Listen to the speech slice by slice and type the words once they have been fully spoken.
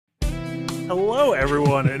Hello,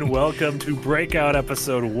 everyone, and welcome to Breakout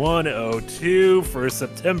episode 102 for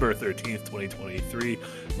September 13th, 2023.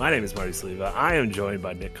 My name is Marty Sliva. I am joined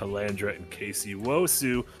by Nick Calandra and Casey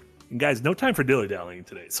Wosu. And guys, no time for dilly-dallying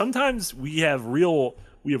today. Sometimes we have real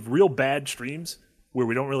bad streams where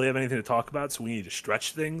we don't really have anything to talk about, so we need to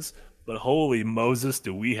stretch things. But holy Moses,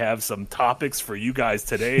 do we have some topics for you guys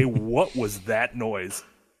today. What was that noise?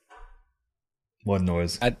 What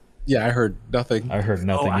noise? I heard nothing. I heard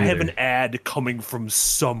nothing I either. have an ad coming from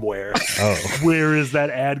somewhere. Oh. Where is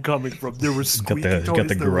that ad coming from? There was squeaky toys. Got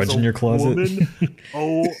the There garage was in a your closet? woman.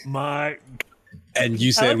 Oh my. And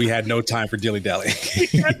you said we had no time for dilly-dally.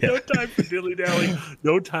 We had no time for dilly-dallying.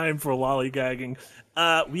 No time for lollygagging.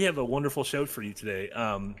 We have a wonderful show for you today.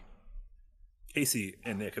 Casey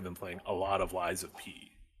and Nick have been playing a lot of Lies of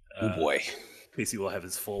P. Oh boy. Casey will have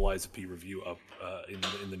his full Lies of P review up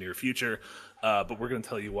in the near future. But we're going to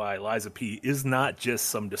tell you why Lies of P is not just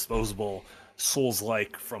some disposable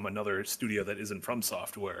Soulslike from another studio that isn't from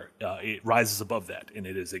software. It rises above that, and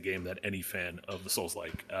it is a game that any fan of the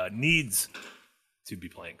Soulslike needs to be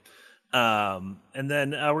playing. And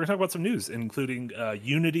then we're going to talk about some news, including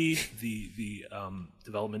Unity, the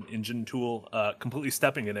development engine tool, completely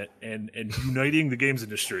stepping in it and uniting the games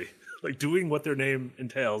industry. Like doing what their name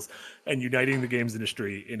entails and uniting the games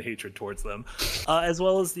industry in hatred towards them, as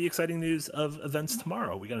well as the exciting news of events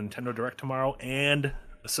tomorrow. We got a Nintendo Direct tomorrow and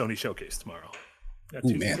a Sony Showcase tomorrow. We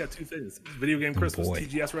got two things. Video game Christmas,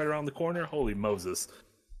 TGS right around the corner. Holy Moses.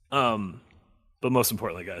 But most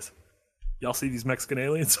importantly, guys, y'all see these Mexican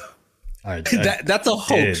aliens? That's a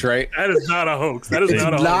hoax, right? That is not a hoax. That is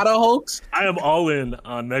not a hoax. I am all in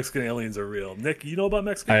on Mexican aliens are real. Nick, you know about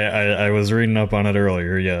Mexican aliens? I was reading up on it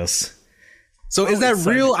earlier, yes. So is that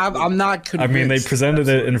real? I'm not convinced. I mean, they presented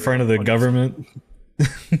it in front of the government.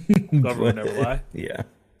 Government would never lie. Yeah.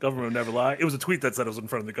 Government would never lie. It was a tweet that said it was in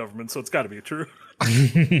front of the government, so it's got to be true.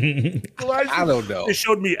 I don't know. They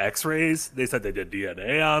showed me x-rays. They said they did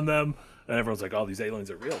DNA on them. And everyone's like, "Oh, these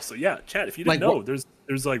aliens are real." So yeah, chat. If you didn't know, there's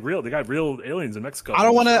like real. They got real aliens in Mexico. I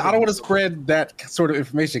don't want to spread that sort of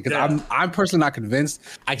information because I'm personally not convinced.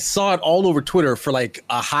 I saw it all over Twitter for like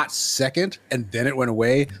a hot second, and then it went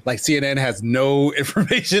away. Like CNN has no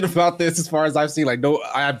information about this as far as I've seen. Like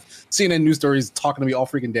I have CNN news stories talking to me all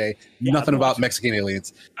freaking day. Nothing about Mexican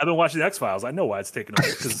aliens. I've been watching the X-Files. I know why it's taken over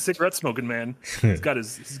because the cigarette smoking man, he's got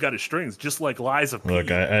his strings, just like Lies of P. Look,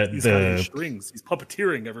 he's got his strings. He's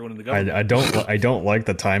puppeteering everyone in the government. I don't like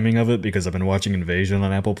the timing of it because I've been watching Invasion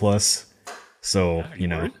on Apple Plus. So,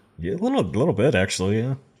 yeah, a little bit actually,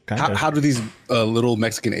 yeah. How do these little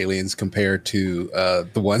Mexican aliens compare to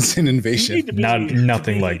the ones in Invasion?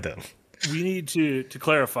 Nothing like them. We need to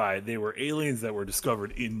clarify they were aliens that were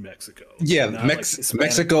discovered in Mexico. Yeah,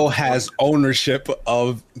 Mexico has ownership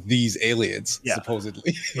of these aliens,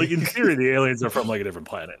 supposedly. Like in theory, the aliens are from like a different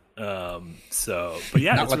planet. But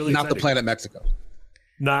yeah, it's really not the planet Mexico.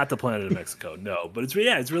 Not the planet of Mexico, no. But it's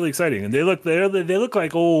really exciting, and they look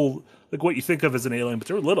like old, like what you think of as an alien, but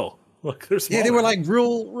they're little. Look, they're small. Yeah, they were like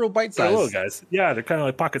real bite size. Little guys. Yeah, they're kind of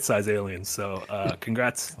like pocket size aliens. So,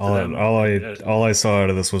 congrats to them. All I saw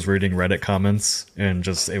out of this was reading Reddit comments, and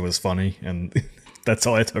just it was funny, and that's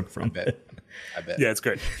all I took from it. I bet. Yeah, it's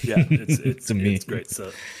great. Yeah, it's great.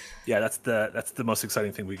 So, yeah, that's the most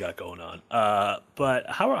exciting thing we got going on. But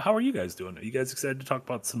how are you guys doing? Are you guys excited to talk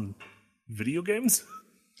about some video games?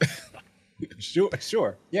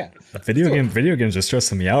 Sure. Yeah. Video games are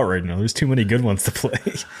stressing me out right now. There's too many good ones to play.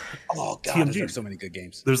 Oh god, there's so many good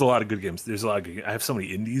games. There's a lot of good games. I have so many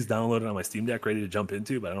indies downloaded on my Steam Deck ready to jump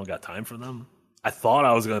into, but I don't got time for them. I thought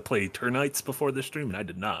I was going to play Eternites before this stream, and I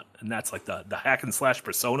did not. And that's like the hack and slash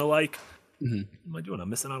Persona like. Mm-hmm. What am I doing? I'm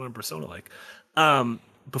missing out on Persona like.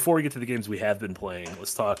 Before we get to the games we have been playing,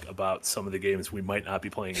 let's talk about some of the games we might not be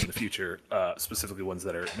playing in the future, specifically ones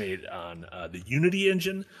that are made on the Unity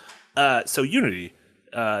engine. So Unity,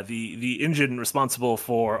 the engine responsible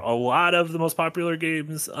for a lot of the most popular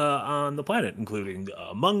games on the planet, including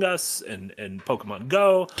Among Us and Pokemon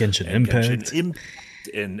Go, Genshin Impact,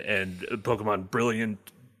 and Pokemon Brilliant,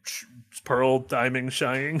 Pearl, Diamond,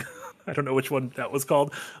 Shining. I don't know which one that was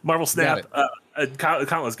called. Marvel Snap,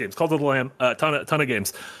 countless games. Call to the Lamb, ton of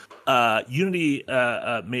games. Unity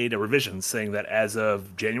made a revision saying that as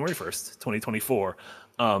of January 1st, 2024,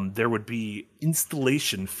 there would be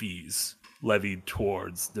installation fees levied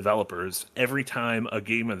towards developers every time a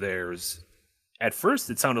game of theirs, at first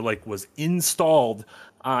it sounded like, was installed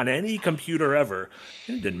on any computer ever.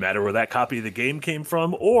 It didn't matter where that copy of the game came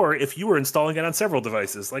from, or if you were installing it on several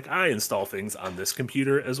devices, like I install things on this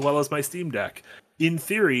computer as well as my Steam Deck. In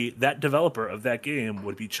theory, that developer of that game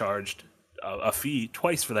would be charged a fee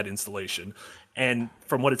twice for that installation. And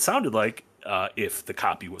from what it sounded like, If the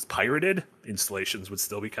copy was pirated, installations would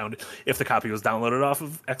still be counted. If the copy was downloaded off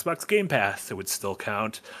of Xbox Game Pass, it would still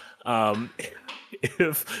count.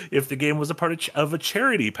 If the game was a part of a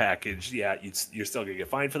charity package, yeah, you're still gonna get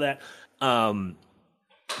fined for that.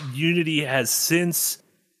 Unity has since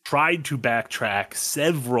tried to backtrack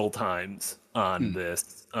several times on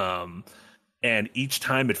this, and each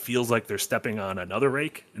time it feels like they're stepping on another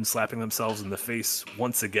rake and slapping themselves in the face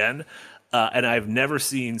once again. And I've never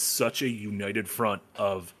seen such a united front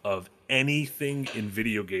of anything in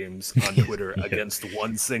video games on Twitter against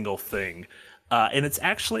one single thing. And it's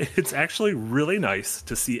actually really nice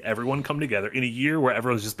to see everyone come together in a year where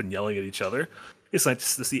everyone's just been yelling at each other. It's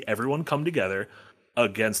nice to see everyone come together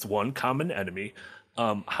against one common enemy.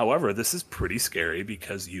 However, this is pretty scary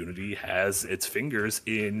because Unity has its fingers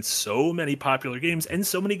in so many popular games and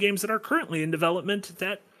so many games that are currently in development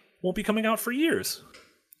that won't be coming out for years.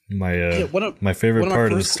 My favorite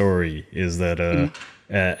part of the story is that,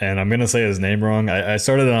 and I'm gonna say his name wrong. I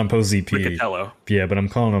started it on PostZP. Riccatello. Yeah, but I'm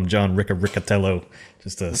calling him John Riccatello.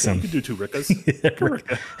 Just you can do two Riccas.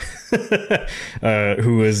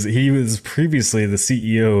 He was previously the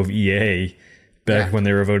CEO of EA back when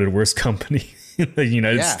they were voted worst company in the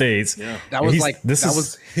United States. Yeah. That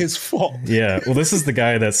was his fault. Yeah. Well, this is the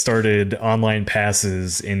guy that started online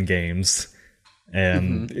passes in games.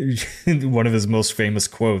 And one of his most famous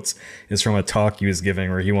quotes is from a talk he was giving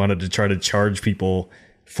where he wanted to try to charge people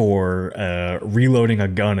for reloading a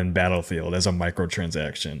gun in Battlefield as a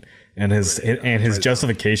microtransaction. And his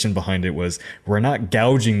justification behind it was, we're not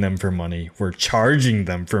gouging them for money, we're charging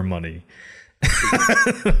them for money.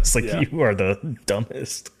 It's like, you are the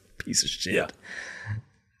dumbest piece of shit. Yeah.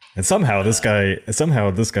 And somehow this guy with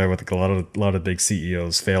like a lot of big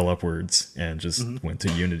CEOs fail upwards and just went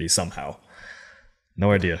to Unity somehow.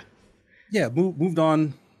 No idea. Yeah, moved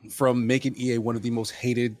on from making EA one of the most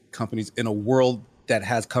hated companies in a world that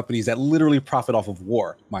has companies that literally profit off of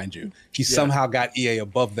war, mind you. He somehow got EA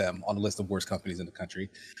above them on the list of worst companies in the country.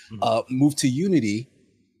 Moved to Unity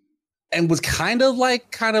and was kind of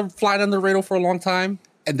flying under the radar for a long time,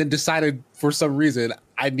 and then decided for some reason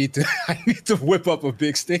I need to whip up a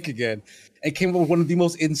big stick again, and came up with one of the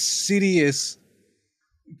most insidious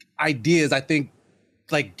ideas. I think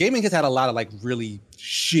like gaming has had a lot of like really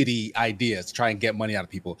shitty ideas to try and get money out of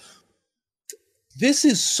people. This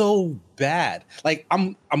is so bad. Like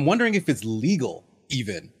I'm wondering if it's legal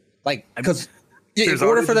even. Like because in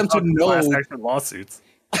order for them to know class action lawsuits.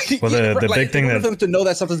 Well, the big thing for them to know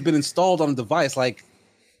that something's been installed on a device, like,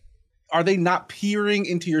 are they not peering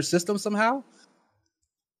into your system somehow?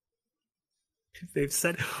 They've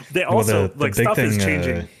said they also stuff is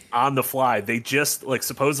changing on the fly. They just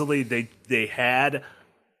supposedly they had.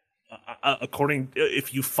 According,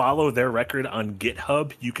 if you follow their record on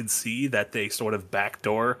GitHub, you can see that they sort of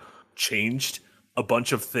backdoor changed a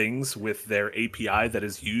bunch of things with their API that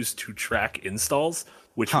is used to track installs,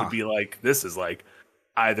 which would be this is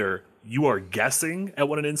either you are guessing at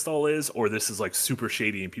what an install is, or this is super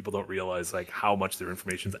shady and people don't realize how much their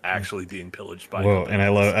information is actually being pillaged by. Well, and I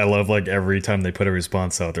love every time they put a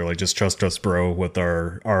response out there, just trust us, bro, with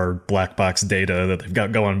our black box data that they've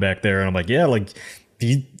got going back there. And I'm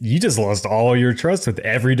you just lost all your trust with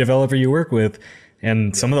every developer you work with.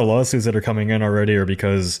 And some of the lawsuits that are coming in already are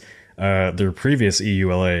because their previous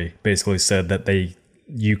EULA basically said that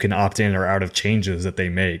you can opt in or out of changes that they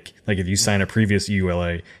make. Like if you sign a previous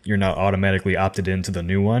EULA, you're not automatically opted into the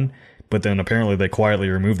new one. But then apparently they quietly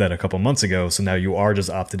removed that a couple months ago. So now you are just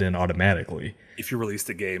opted in automatically. If you released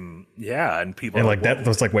a game, and people and that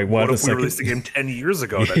was wait, what if we released a game 10 years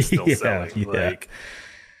ago that's still selling?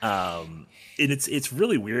 And it's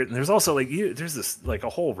really weird. And there's also there's this a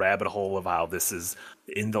whole rabbit hole of how this is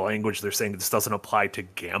in the language. They're saying this doesn't apply to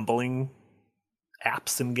gambling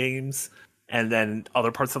apps and games. And then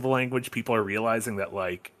other parts of the language, people are realizing that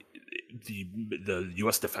the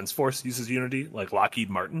U.S. Defense Force uses Unity. Lockheed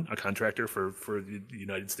Martin, a contractor for the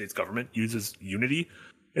United States government, uses Unity.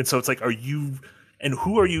 And so it's are you? And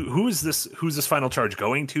who's this final charge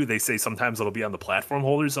going to? They say sometimes it'll be on the platform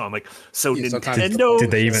holders. So I'm Nintendo,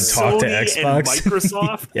 did they even talk to Sony, Xbox? And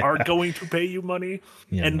Microsoft are going to pay you money.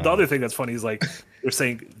 The other thing that's funny is they're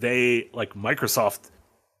saying Microsoft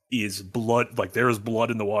is blood, there is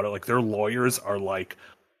blood in the water. Their lawyers are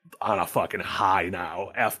on a fucking high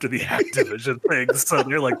now after the Activision thing. So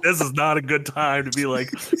they're this is not a good time to be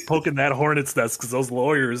poking that hornet's nest, because those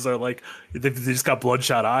lawyers are they just got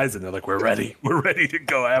bloodshot eyes and they're we're ready to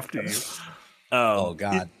go after you. Oh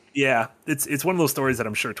God. It's one of those stories that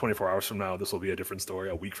I'm sure 24 hours from now this will be a different story.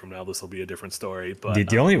 A week from now this will be a different story. But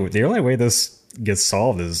the only way this gets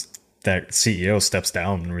solved is that CEO steps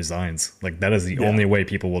down and resigns. Like that is the only way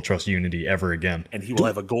people will trust Unity ever again. And he will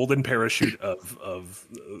have a golden parachute of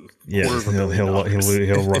Yeah, he'll run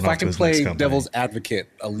If I off to can his play next company. devil's advocate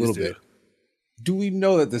a little bit, do we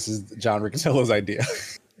know that this is John Riccatello's idea?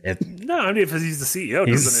 No, I mean, if he's the CEO,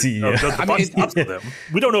 He's the CEO. Does the buck stops with him?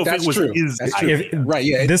 We don't know if it was his idea. Right,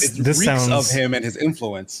 yeah. This reeks sounds of him and his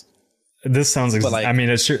influence. This sounds. like- I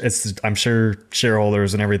mean, I'm sure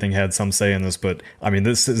shareholders and everything had some say in this, but I mean,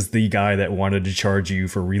 this is the guy that wanted to charge you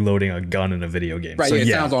for reloading a gun in a video game. Right, so, it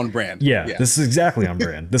sounds on brand. Yeah, this is exactly on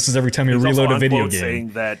brand. This is every time you He's reload also a video on quote game. saying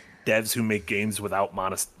that devs who make games without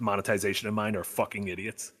monetization in mind are fucking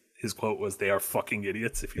idiots. His quote was, "They are fucking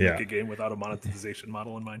idiots if you make a game without a monetization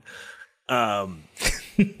model in mind."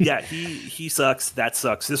 Yeah, he sucks. That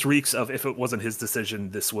sucks. This reeks of, if it wasn't his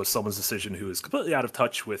decision, this was someone's decision who is completely out of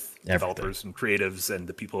touch with developers and creatives and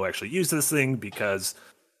the people who actually use this thing, because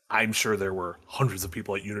I'm sure there were hundreds of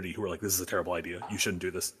people at Unity who were like, this is a terrible idea. You shouldn't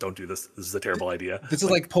do this. Don't do this. This is a terrible idea. This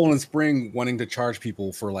is like Poland Spring wanting to charge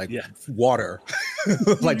people for like water,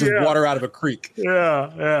 like just water out of a creek.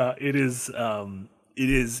 Yeah. It is. It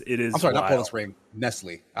is. I'm sorry, not wild. Poland Spring.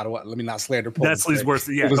 Nestle. Let me not slander Poland Nestle's Spring. worse.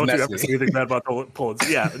 Yeah, It was don't Nestle. you ever say anything bad about Poland.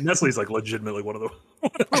 Yeah, Nestle's like legitimately one of the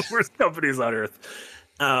worst companies on earth.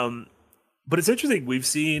 But it's interesting. We've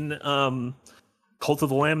seen Cult of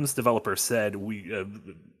the Lamb's developer said we're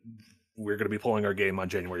going to be pulling our game on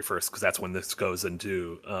January 1st because that's when this goes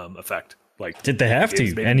into effect. Like, Did they have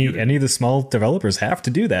to? Any of the small developers have to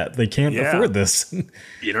do that? They can't afford this.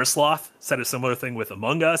 Inner Sloth said a similar thing with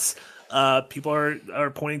Among Us. People are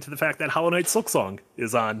pointing to the fact that Hollow Knight Silksong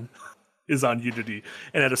is on Unity,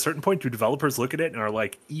 and at a certain point, do developers look at it and are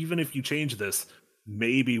like, even if you change this,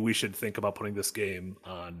 maybe we should think about putting this game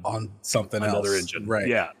on something another else. engine, Right?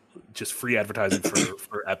 Yeah, just free advertising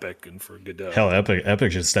for Epic and for Godot. Hell,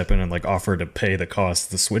 Epic should step in and like offer to pay the cost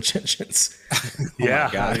of the Switch engines. Yeah.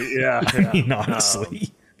 I mean,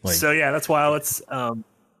 honestly, so yeah, that's wild. It's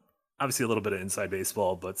obviously a little bit of inside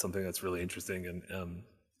baseball, but something that's really interesting. And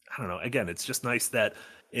I don't know. Again, it's just nice that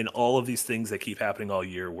in all of these things that keep happening all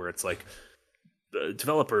year, where it's like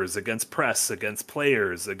developers against press, against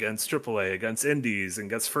players, against AAA, against indies,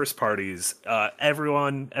 against first parties,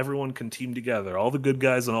 everyone can team together. All the good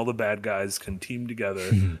guys and all the bad guys can team together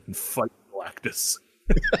and fight Galactus.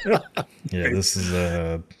 This is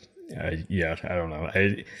I don't know.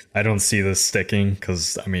 I don't see this sticking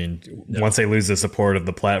because I mean, once they lose the support of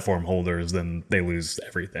the platform holders, then they lose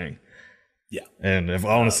everything. Yeah, and if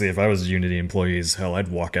I was Unity employees, hell, I'd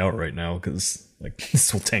walk out right now because like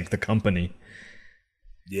this will tank the company.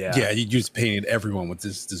 Yeah, you just painted everyone with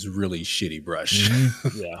this really shitty brush.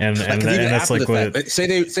 Yeah, and that's like what say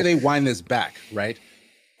they wind this back, right?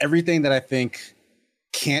 Everything that I think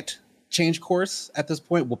can't change course at this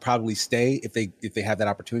point will probably stay if they have that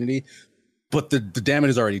opportunity. But the damage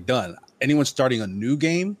is already done. Anyone starting a new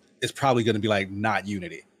game is probably going to be like, not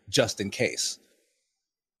Unity, just in case.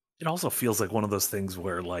 It also feels like one of those things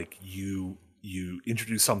where like you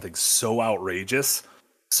introduce something so outrageous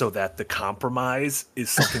so that the compromise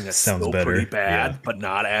is something that's still pretty bad, but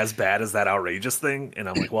not as bad as that outrageous thing. And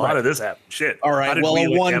I'm like, well, how did this happen? Shit. All right. Well, a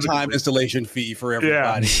one-time installation fee for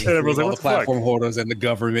everybody. Yeah. And all the platform holders and the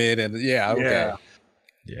government. And okay.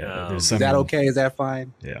 Yeah. Is that okay? Is that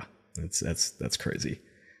fine? Yeah. That's crazy.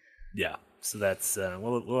 Yeah. So that's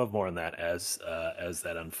we'll have more on that as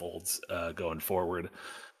that unfolds going forward.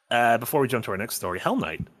 Before we jump to our next story, Hell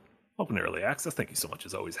Knight, open early access. Thank you so much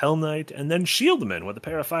as always, Hell Knight, and then Shieldman with a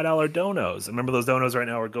pair of $5 donos. Remember, those donos right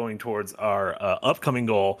now are going towards our upcoming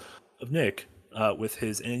goal of Nick with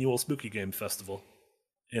his annual Spooky Game Festival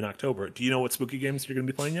in October. Do you know what spooky games you're going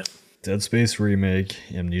to be playing yet? Dead Space Remake,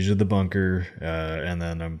 Amnesia the Bunker, and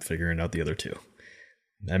then I'm figuring out the other two.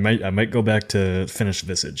 I might go back to finish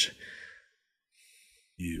Visage.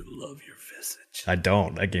 You love your Visage. I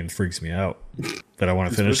don't. That game freaks me out. But I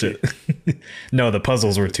want to finish it. No, the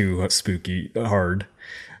puzzles were too spooky hard.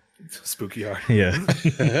 Spooky hard. Yeah.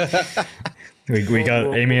 we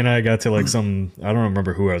got Amy and I got to like some, I don't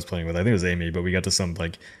remember who I was playing with. I think it was Amy, but we got to some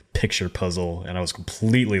like picture puzzle and I was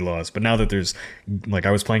completely lost. But now that there's like,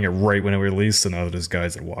 I was playing it right when it released, and now that there's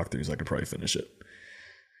guys that walkthroughs, I could probably finish it.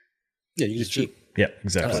 Yeah, you just cheat. Yeah,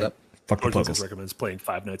 exactly. Fuck the puzzles. Recommends playing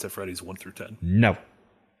Five Nights at Freddy's 1 through 10. No.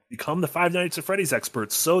 Become the Five Nights at Freddy's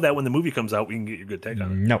expert so that when the movie comes out, we can get your good take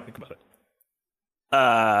on it. No. Think about it.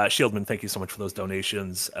 Shieldman, thank you so much for those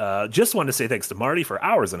donations. Just wanted to say thanks to Marty for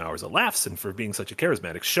hours and hours of laughs and for being such a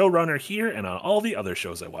charismatic showrunner here and on all the other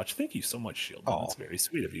shows I watch. Thank you so much, Shieldman. That's very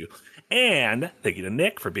sweet of you. And thank you to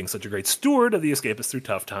Nick for being such a great steward of the Escapists through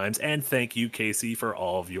tough times. And thank you, Casey, for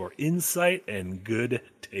all of your insight and good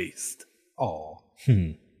taste. Oh.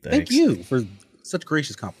 Thank you for such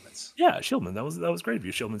gracious compliments. Yeah, Shieldman, that was great of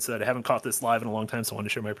you. Shieldman said, "I haven't caught this live in a long time, so I want to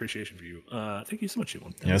share my appreciation for you." Thank you so much,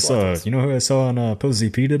 Shieldman. Yeah, I saw. You know who I saw on Post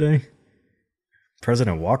ZP today?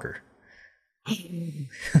 President Walker. I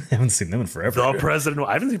haven't seen them in forever. The president.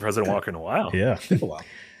 I haven't seen President Walker in a while. Yeah, A while.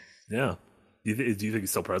 Yeah. Do you think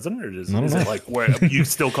he's still president, or is I don't it know. like where you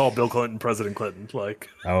still call Bill Clinton President Clinton? Like,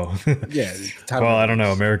 oh, Yeah. well, I don't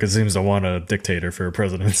know. America seems to want a dictator for a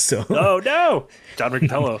president, so. oh no, John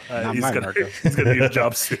Riccatello. Not he's mine, gonna Marco. he's gonna need a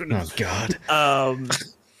job soon. Oh God.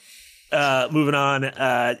 Moving on.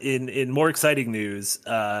 In more exciting news,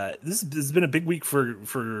 this has been a big week for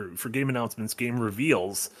game announcements, game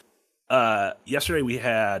reveals. Yesterday we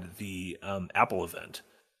had the Apple event,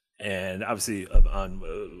 and obviously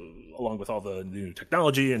along with all the new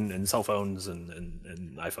technology and cell phones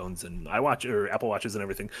and iPhones and iWatch or Apple Watches and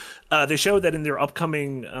everything, they showed that in their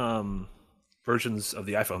upcoming versions of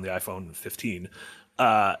the iPhone 15,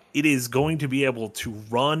 it is going to be able to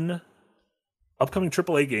run upcoming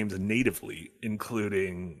AAA games natively,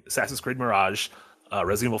 including Assassin's Creed Mirage,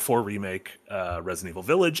 Resident Evil 4 Remake, Resident Evil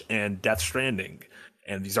Village, and Death Stranding.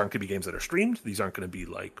 And these aren't going to be games that are streamed. These aren't going to be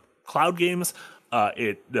like cloud games.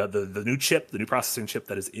 The new chip, the new processing chip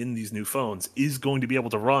that is in these new phones is going to be able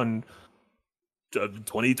to run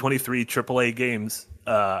 2023 AAA games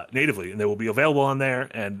natively, and they will be available on there.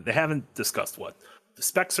 And they haven't discussed what the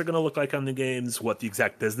specs are going to look like on the games, what the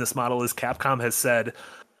exact business model is. Capcom has said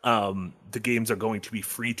the games are going to be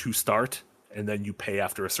free to start, and then you pay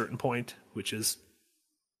after a certain point, which is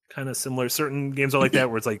kind of similar. Certain games are like that,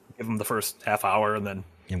 where it's like give them the first half hour, and then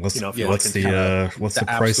What's if you what's the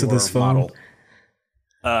App price of this Store phone?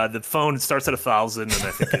 model. the phone starts at 1,000, and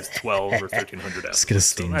I think it's 12 or 1,300. Let's get a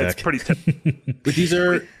Steam It's Deck. pretty. But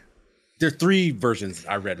there are 3 versions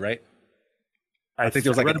I read, right? I think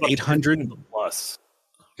there was like read an about 800 plus.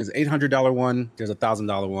 There's an $800 one, there's a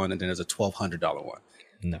 $1,000 one, and then there's a $1,200 one.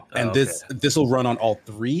 No. And Okay. this will run on all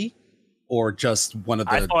 3, or just one of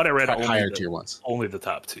the I thought I read higher only tier ones. only the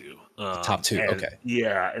top 2. Top 2, and- okay.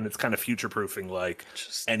 Yeah, and it's kind of future proofing, like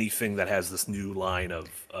anything that has this new line of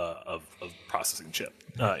processing chip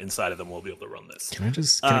inside of them will be able to run this. Can I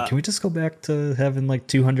just can we just go back to having like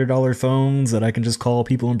 $200 phones that I can just call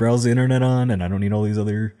people and browse the internet on, and I don't need all these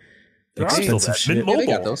other There are still expensive that. shit? Mint Yeah, they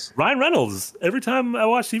got Mobile. those. Ryan Reynolds. Every time I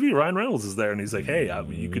watch TV, Ryan Reynolds is there, and he's like, "Hey,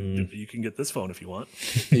 you can get this phone if you want."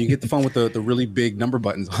 And you get the phone with the really big number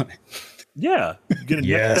buttons on it. Yeah, you get a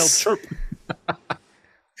Yes. neck belt chirp.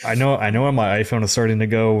 I know when my iPhone is starting to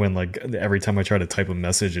go, and like every time I try to type a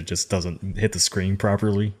message, it just doesn't hit the screen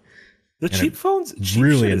properly. The cheap phones, cheap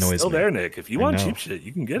really shit is annoys still me. there, Nick. If you I want know. cheap shit,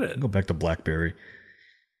 you can get it. Go back to BlackBerry.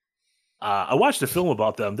 I watched a film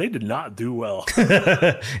about them. They did not do well.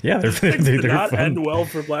 Yeah, they're Things did they're not fun. end well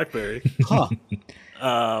for BlackBerry. Huh.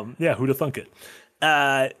 Yeah, who'd have thunk it?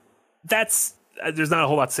 There's not a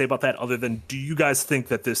whole lot to say about that, other than, do you guys think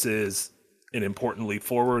that this is an important leap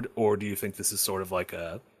forward, or do you think this is sort of like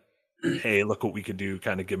a, hey, look what we could do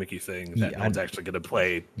kind of gimmicky thing that Yeah, no one's actually going to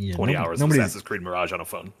play Yeah, 20 nobody- hours of nobody's- Assassin's Creed Mirage on a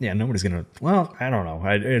phone? Yeah, nobody's gonna. Well, I don't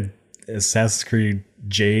know. Assassin's Creed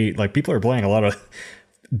J, like people are playing a lot of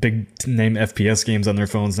big name FPS games on their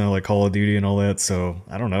phones now, like Call of Duty and all that. So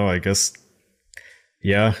I don't know. I guess,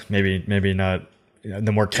 yeah, maybe not.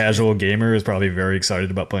 The more casual gamer is probably very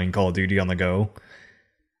excited about playing Call of Duty on the go.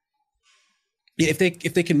 Yeah, if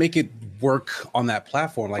they can make it work on that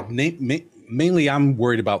platform, like mainly I'm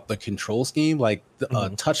worried about the control scheme. Like the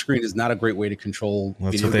touchscreen is not a great way to control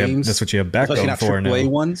Well, that's video what they have, games. that's what you have especially Backbone not for AAA now.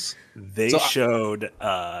 ones. They So showed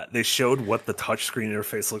what the touchscreen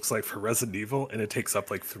interface looks like for Resident Evil, and it takes up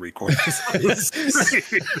like 3/4 of the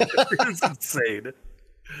screen. It's insane.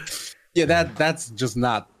 Yeah, that's just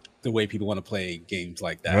not the way people want to play games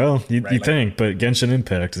like that. Well, you right? Like, think, but Genshin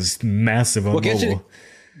Impact is massive on mobile.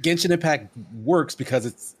 Genshin Impact works because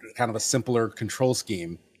it's kind of a simpler control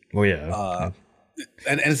scheme, Well, yeah.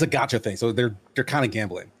 and it's a gotcha thing. So they're kind of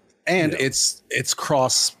gambling, and it's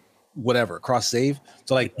cross save.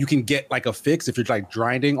 So like you can get like a fix if you're like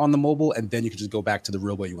grinding on the mobile, and then you can just go back to the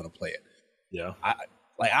real way you want to play it. Yeah.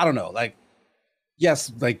 I don't know. Like,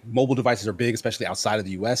 yes, like mobile devices are big, especially outside of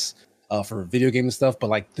the US for video game and stuff. But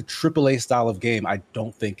like the AAA style of game, I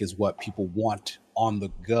don't think is what people want on the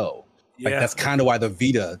go. Like that's kind of why the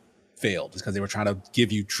Vita failed, is because they were trying to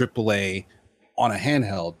give you AAA on a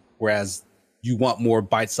handheld, whereas you want more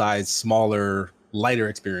bite-sized, smaller, lighter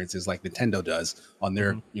experiences like Nintendo does on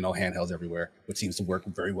their handhelds everywhere, which seems to work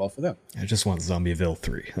very well for them. I just want Zombieville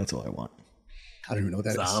 3. That's all I want. I don't even know what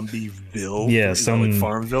that is. Zombieville. Yeah, is that like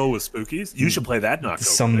Farmville with spookies. You should play that in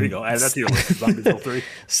October. There you go. Add that to your list. Zombieville 3.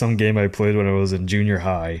 Some game I played when I was in junior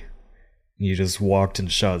high. You just walked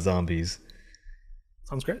and shot zombies.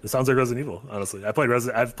 Sounds great. It sounds like Resident Evil. Honestly, I've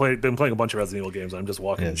been playing a bunch of Resident Evil games. I'm just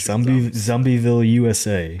walking. Yeah, Zombieville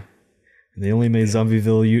USA. They only made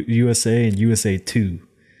Zombieville USA and USA 2.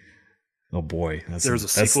 Oh boy, there's a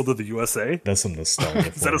sequel to the USA. That's some nostalgia.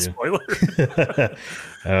 Is that a spoiler?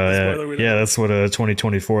 Yeah, that's what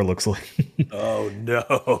 2024 looks like. Oh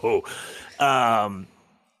no.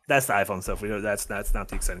 That's the iPhone stuff. We know that's not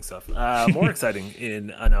the exciting stuff. More exciting in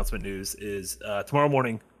announcement news is tomorrow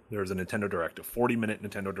morning there's a Nintendo Direct, a 40-minute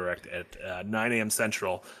Nintendo Direct at 9 a.m.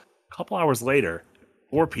 Central. A couple hours later,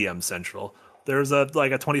 4 p.m. Central, there's a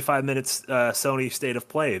 25 minutes Sony State of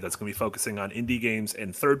Play that's going to be focusing on indie games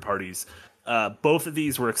and third parties. Both of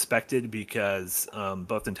these were expected because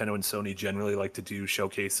both Nintendo and Sony generally like to do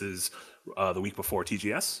showcases the week before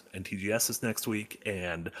TGS, and TGS is next week.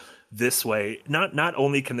 And this way, not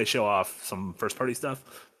only can they show off some first party stuff,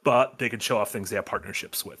 but they can show off things they have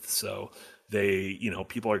partnerships with. So they,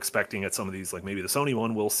 people are expecting at some of these, like maybe the Sony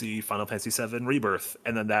one, we'll see Final Fantasy VII Rebirth,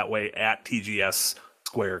 and then that way at TGS,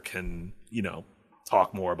 Square can,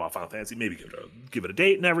 talk more about Final Fantasy, maybe give it a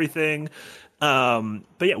date and everything. But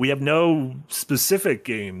yeah, we have no specific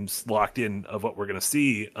games locked in of what we're going to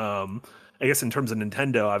see. I guess in terms of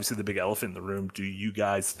Nintendo, obviously the big elephant in the room, do you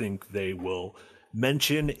guys think they will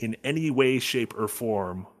mention in any way, shape, or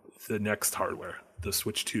form the next hardware, the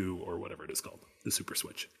Switch 2 or whatever it is called, the Super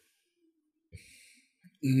Switch?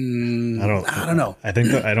 I don't know.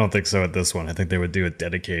 I don't think so at this one. I think they would do a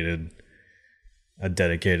dedicated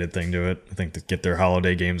thing to it. I think to get their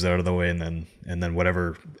holiday games out of the way, and then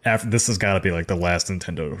whatever after this has got to be like the last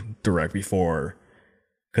Nintendo Direct before.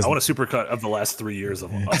 I want a supercut of the last 3 years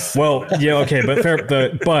of us. Well, yeah, okay, but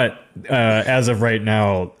as of right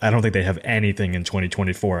now, I don't think they have anything in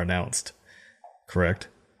 2024 announced. Correct?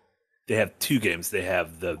 They have 2 games. They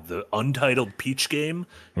have the Untitled Peach game,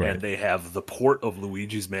 right, and they have the port of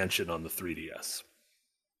Luigi's Mansion on the 3DS.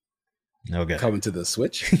 Okay. Coming to the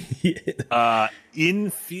Switch? In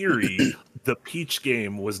theory, the Peach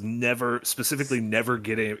game was never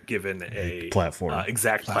given a platform.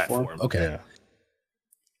 Exact platform. Okay. Yeah.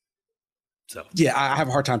 So yeah, I have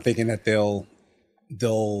a hard time thinking that they'll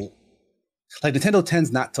like Nintendo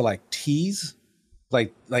tends not to like tease.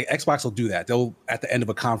 Like Xbox will do that. They'll at the end of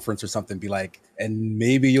a conference or something be like, and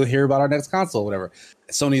maybe you'll hear about our next console, whatever.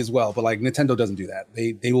 Sony as well, but like Nintendo doesn't do that.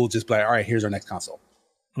 They will just be like, all right, here's our next console.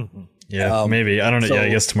 Mm-hmm. Yeah, maybe. I don't know. So, yeah, I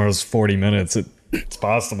guess tomorrow's 40 minutes. It's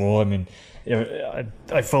possible. I mean,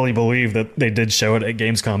 I fully believe that they did show it at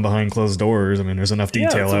Gamescom behind closed doors. I mean, there's enough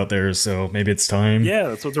detail out there, so maybe it's time. Yeah,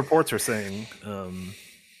 that's what the reports are saying.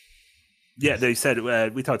 Yeah, they said,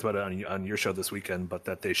 we talked about it on your show this weekend, but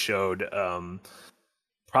that they showed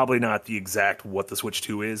probably not the exact what the Switch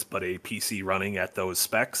 2 is, but a PC running at those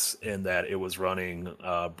specs, and that it was running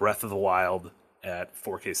Breath of the Wild at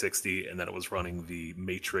 4K 60, and then it was running the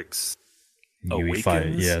Matrix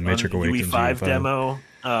Awakens, Matrix Awakens UE5 demo,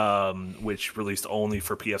 which released only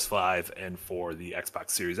for PS5 and for the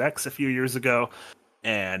Xbox Series X a few years ago.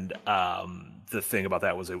 And the thing about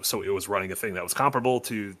that was it was running a thing that was comparable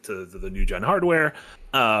to the new gen hardware,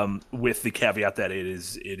 with the caveat that it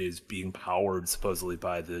is being powered supposedly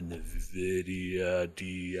by the NVIDIA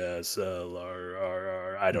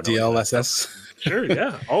DSLR. I don't know. DLSS. Sure,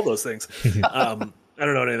 yeah, all those things. I don't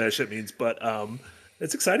know what any of that shit means, but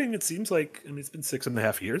it's exciting. It seems like, it's been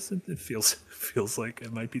 6.5 years. It feels like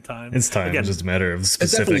it might be time. It's time. Again, it's just a matter of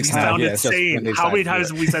specifics. It sounded insane. How many times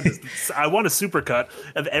have we said this? I want a supercut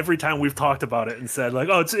of every time we've talked about it and said like,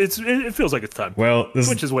 oh, it feels like it's time. Well, this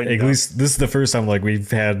is the first time like we've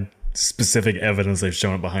had specific evidence they've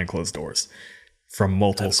shown it behind closed doors from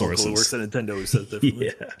multiple sources. Who works at Nintendo who says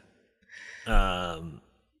differently.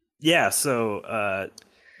 Yeah. So I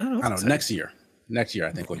don't know. Next year,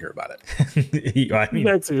 I think we'll hear about it.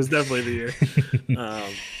 Next year is definitely the year.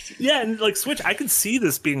 Yeah, and like Switch, I could see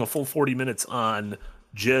this being a full 40 minutes on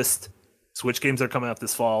just Switch games that are coming out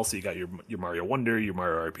this fall. So you got your Mario Wonder, your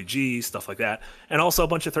Mario RPG, stuff like that, and also a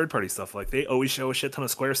bunch of third-party stuff. Like they always show a shit ton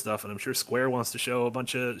of Square stuff, and I'm sure Square wants to show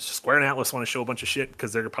Square and Atlas want to show a bunch of shit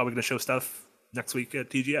because they're probably going to show stuff next week at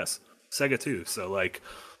TGS. Sega too. So like,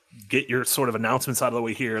 get your sort of announcements out of the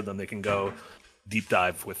way here, then they can go deep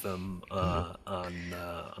dive with them on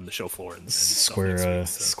the show floor. And Square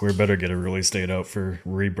Square better get a release date out for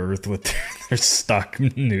Rebirth with their stock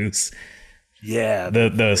news. Yeah,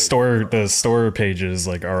 the store pages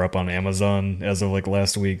like are up on Amazon as of like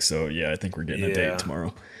last week. So yeah, I think we're getting a date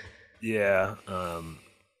tomorrow. Yeah,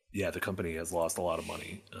 the company has lost a lot of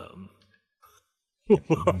money.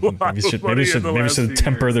 Maybe should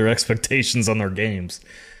temper their expectations on their games.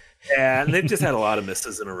 Yeah, and they've just had a lot of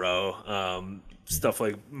misses in a row. stuff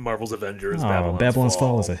like Marvel's Avengers, Oh, Babylon's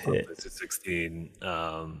Fall is a hit. 16.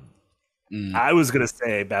 I was gonna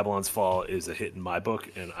say Babylon's Fall is a hit in my book,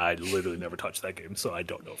 and I literally never touched that game, so I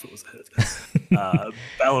don't know if it was a hit.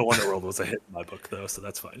 Balan Wonderworld was a hit in my book, though, so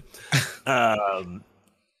that's fine.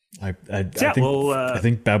 I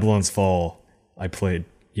think Babylon's Fall. I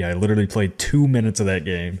literally played 2 minutes of that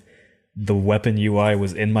game. The weapon UI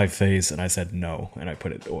was in my face, and I said no, and I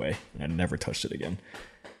put it away, and I never touched it again.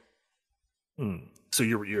 So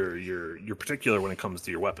you're particular when it comes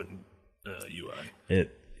to your weapon UI.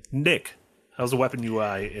 It Nick, how's the weapon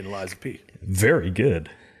UI in Lies of P? Very good.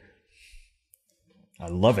 I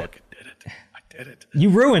love it. I did it. You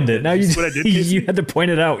ruined it. Now you had to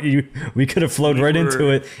point it out. We could have flowed right into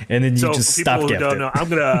it, and then you just stopgapped it. No, I'm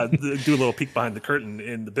gonna do a little peek behind the curtain.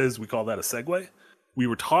 In the biz, we call that a segue. We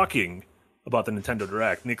were talking about the Nintendo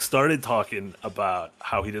Direct. Nick started talking about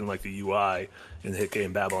how he didn't like the UI in the hit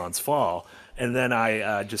game Babylon's Fall, and then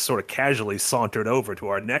I just sort of casually sauntered over to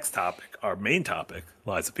our next topic, our main topic,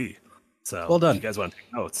 Lies of P. So, well done. You guys want to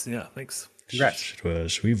take notes? Yeah, thanks. Congrats.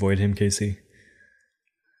 Should we void him, Casey,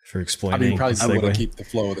 for explaining? I mean, probably I want to keep the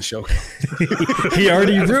flow of the show. He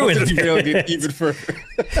already ruined it. Even further.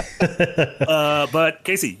 But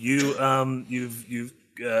Casey, you've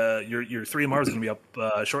your 3 MRs is going to be up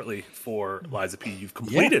shortly for Lies of P. You've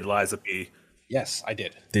completed Lies of P. Yes, I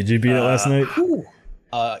did. Did you beat it last night?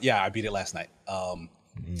 Yeah, I beat it last night.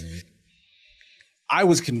 I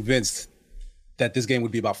was convinced that this game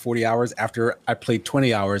would be about 40 hours after I played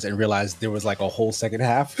 20 hours and realized there was like a whole second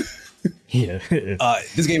half. Yeah.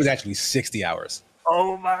 This game is actually 60 hours.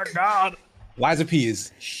 Oh my God. Lies of P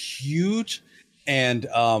is huge, and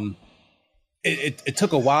it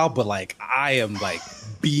took a while, but like I am like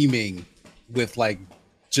beaming with like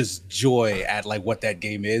just joy at like what that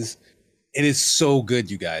game is. It is so good,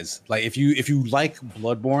 you guys. Like if you like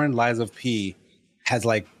Bloodborne, Lies of P has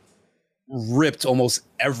like ripped almost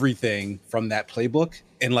everything from that playbook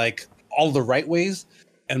in like all the right ways,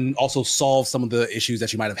 and also solve some of the issues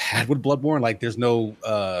that you might have had with Bloodborne. Like there's no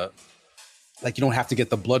like you don't have to get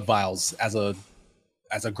the blood vials as a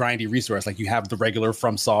grindy resource. Like you have the regular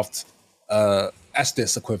FromSoft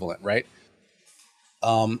Estus equivalent, right?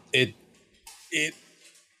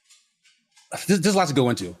 There's a lot to go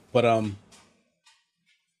into, but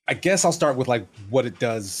I guess I'll start with like what it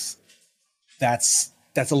does. That's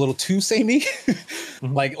a little too samey.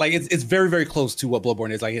 Mm-hmm. like it's very, very close to what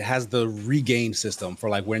Bloodborne is. Like it has the regain system for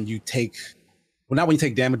like when you take, well, not when you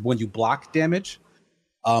take damage, but when you block damage,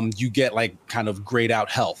 you get like kind of grayed out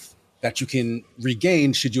health that you can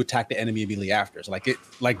regain should you attack the enemy immediately after. So like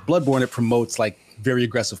Bloodborne, it promotes like very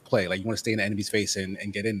aggressive play. Like you want to stay in the enemy's face and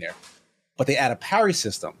get in there. But they add a parry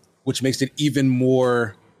system, which makes it even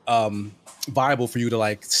more viable for you to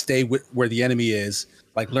like stay where the enemy is,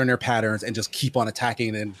 like learn their patterns and just keep on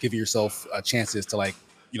attacking and giving yourself chances to like,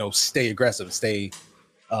 stay aggressive, stay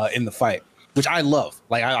in the fight, which I love.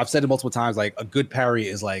 Like I've said it multiple times, like a good parry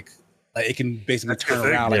is like it can basically turn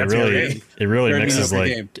around. Yeah, like it really mixes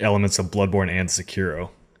like elements of Bloodborne and Sekiro.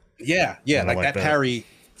 Yeah. Like that parry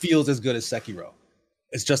feels as good as Sekiro.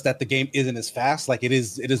 It's just that the game isn't as fast. Like it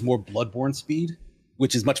is more Bloodborne speed,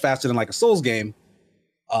 which is much faster than like a Souls game.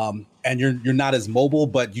 And you're not as mobile,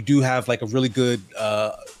 but you do have like a really good,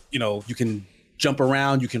 you can jump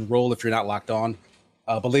around, you can roll if you're not locked on.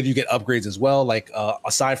 But later you get upgrades as well. Like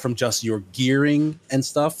aside from just your gearing and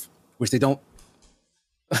stuff, which they don't,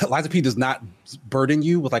 Lies of P does not burden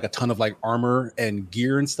you with like a ton of like armor and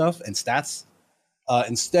gear and stuff and stats.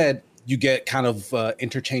 Instead, you get kind of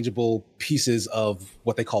interchangeable pieces of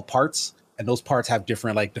what they call parts. And those parts have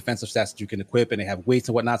different like defensive stats that you can equip, and they have weights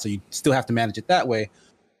and whatnot. So you still have to manage it that way.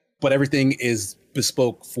 But everything is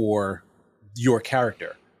bespoke for your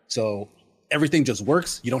character. So everything just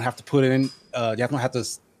works. You don't have to put in, you don't have to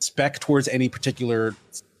spec towards any particular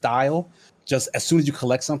style. Just as soon as you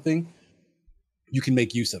collect something, you can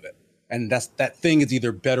make use of it. And that thing is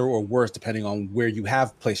either better or worse depending on where you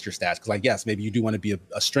have placed your stats. Because like, yes, maybe you do want to be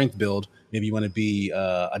a strength build. Maybe you want to be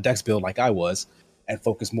a dex build like I was and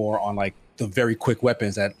focus more on like the very quick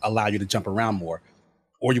weapons that allow you to jump around more.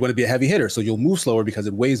 Or you want to be a heavy hitter, so you'll move slower because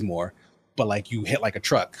it weighs more, but like you hit like a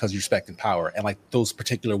truck because you're spec'ing power, and like those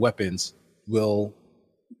particular weapons will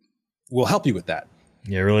help you with that.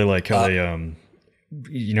 Yeah, I really like how they,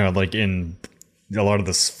 like in a lot of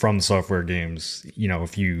the From Software games,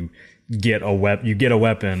 if you get a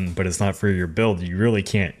weapon, but it's not for your build, you really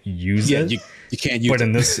can't use it. You can't use it. But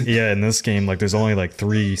in this game, like there's only like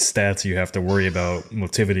 3 stats you have to worry about: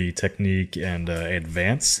 motivity, technique, and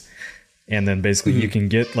advance. And then basically you can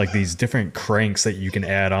get like these different cranks that you can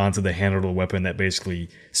add on to the handle of the weapon that basically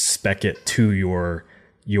spec it to your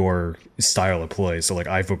your style of play. So like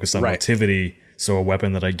I focus on motivity, so a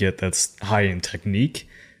weapon that I get that's high in technique,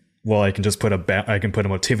 well, I can just put I can put a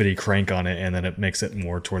motivity crank on it, and then it makes it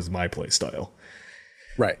more towards my play style.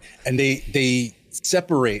 Right, and they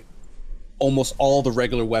separate almost all the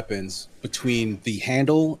regular weapons between the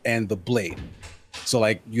handle and the blade. So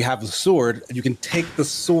like you have the sword, you can take the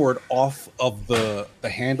sword off of the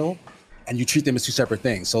handle, and you treat them as two separate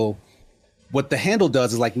things. So what the handle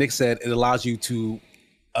does is, like Nick said, it allows you to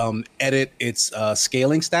edit its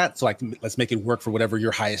scaling stat. So like, let's make it work for whatever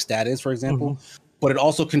your highest stat is, for example. But it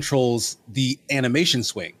also controls the animation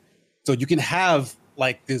swing. So you can have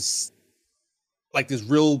like this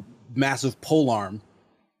real massive pole arm,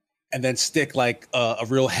 and then stick like a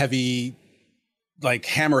real heavy like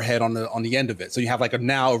hammerhead on the end of it. So you have like a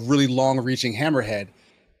really long reaching hammerhead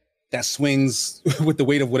that swings with the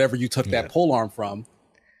weight of whatever you took that pole arm from.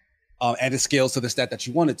 And it scales to the stat that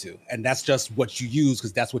you wanted to. And that's just what you use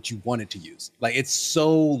because that's what you wanted to use. Like, it's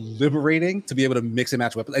so liberating to be able to mix and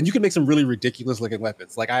match weapons. And you can make some really ridiculous looking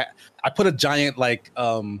weapons. Like I put a giant, like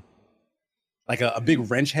a big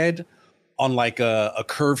wrench head on like a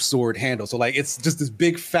curved sword handle. So like, it's just this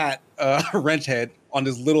big fat wrench head on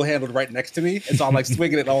this little handle right next to me. And so I'm like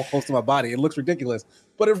swinging it all close to my body. It looks ridiculous,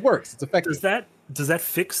 but it works. It's effective. Does that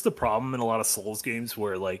fix the problem in a lot of Souls games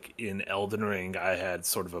where, like in Elden Ring, I had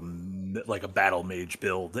sort of a battle mage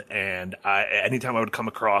build, and anytime I would come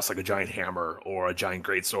across like a giant hammer or a giant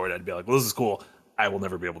greatsword, I'd be like, well, this is cool. I will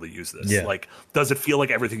never be able to use this. Yeah. Like, does it feel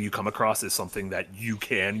like everything you come across is something that you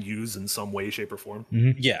can use in some way, shape, or form?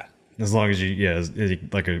 Mm-hmm. Yeah. As long as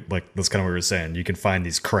like that's kind of what we were saying. You can find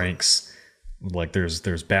these cranks. Like there's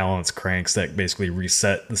balance cranks that basically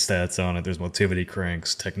reset the stats on it. There's motivity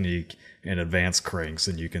cranks, technique, and advanced cranks,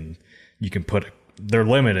 and you can put. They're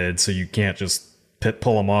limited, so you can't just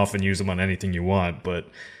pull them off and use them on anything you want. But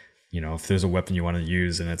if there's a weapon you want to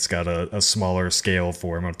use and it's got a smaller scale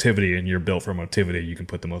for motivity, and you're built for motivity, you can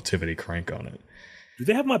put the motivity crank on it. Do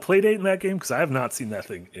they have my playdate in that game? Because I have not seen that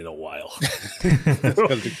thing in a while.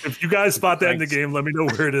 If you guys spot that in the game, let me know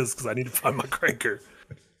where it is, because I need to find my cranker.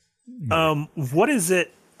 What is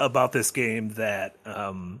it about this game that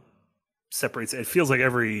separates? It feels like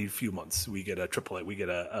every few months we get a AAA, we get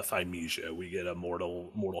a Thymesia, we get a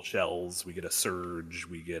Mortal Shells, we get a Surge,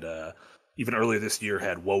 we get even earlier this year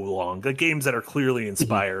had Wolong, the games that are clearly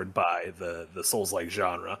inspired by the Souls-like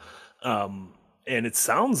genre. And it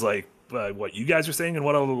sounds like what you guys are saying and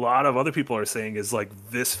what a lot of other people are saying is like,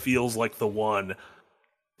 this feels like the one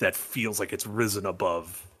that feels like it's risen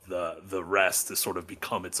above the rest to sort of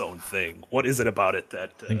become its own thing. What is it about it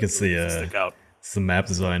that I think it's stick out? It's the map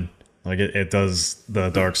design. Like it does the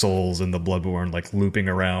Dark Souls and the Bloodborne like looping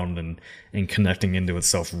around and connecting into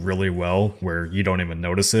itself really well, where you don't even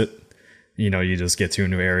notice it. You just get to a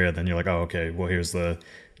new area, then you're like, oh, okay, well, here's the,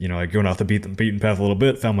 going off the beaten path a little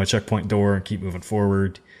bit, found my checkpoint door, and keep moving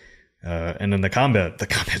forward. And then the combat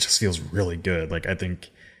just feels really good. Like, I think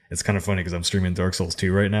it's kind of funny because I'm streaming Dark Souls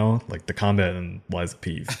 2 right now. Like, the combat in Lies of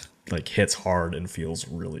P like hits hard and feels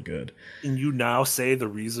really good. And you now say the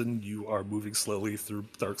reason you are moving slowly through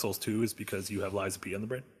Dark Souls 2 is because you have Lies of P on the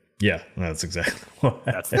brain? Yeah, that's exactly what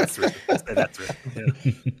that's right. That's right.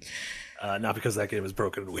 Yeah. Not because that game is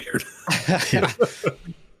broken and weird. Yeah,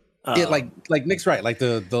 like Nick's right. Like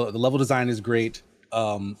the level design is great.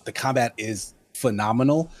 The combat is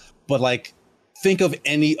phenomenal. But like, think of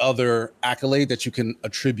any other accolade that you can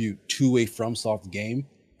attribute to a FromSoft game,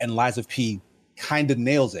 and Lies of P kind of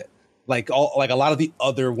nails it. Like a lot of the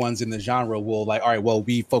other ones in the genre will like, all right, well,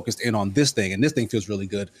 we focused in on this thing, and this thing feels really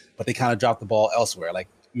good, but they kind of dropped the ball elsewhere. Like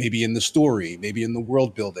maybe in the story, maybe in the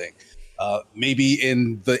world building, maybe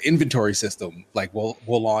in the inventory system, like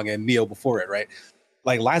Wolong and Neo before it, right?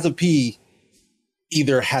 Like Lies of P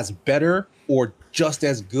either has better or just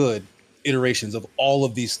as good iterations of all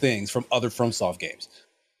of these things from other FromSoft games.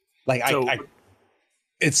 Like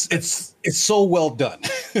it's so well done.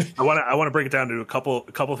 I want to break it down to a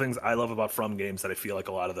couple things I love about From games that I feel like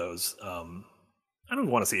a lot of those I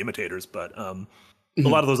don't want to say imitators, but a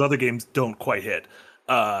lot of those other games don't quite hit.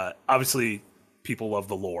 Obviously, people love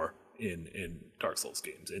the lore in Dark Souls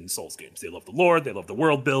games, in Souls games. They love the lore, they love the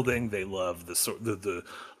world building, they love the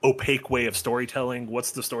opaque way of storytelling. What's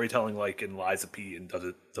the storytelling like in Lies of P, and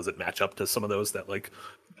does it match up to some of those that, like,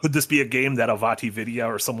 could this be a game that Avati Vidya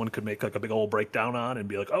or someone could make like a big old breakdown on and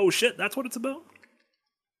be like, oh shit, that's what it's about?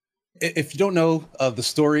 If you don't know, the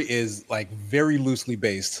story is like very loosely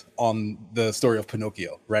based on the story of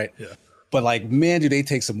Pinocchio, right? Yeah. But like, man, do they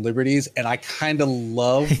take some liberties, and I kind of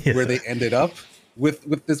love where they ended up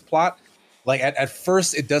with this plot. Like at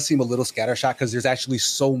first it does seem a little scattershot because there's actually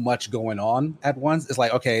so much going on at once. It's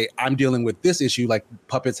like, okay, I'm dealing with this issue, like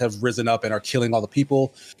puppets have risen up and are killing all the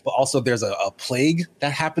people, but also there's a plague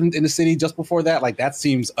that happened in the city just before that. Like that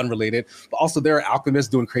seems unrelated. But also there are alchemists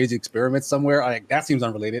doing crazy experiments somewhere. Like that seems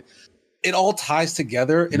unrelated. It all ties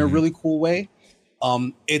together in a really cool way.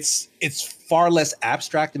 It's far less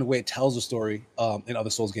abstract in the way it tells the story in other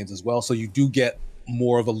Souls games as well. So you do get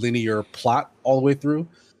more of a linear plot all the way through.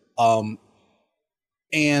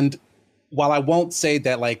 And while I won't say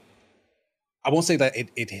that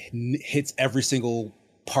it hits every single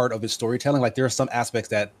part of its storytelling, like there are some aspects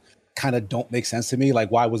that kind of don't make sense to me.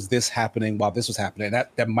 Like, why was this happening while this was happening? And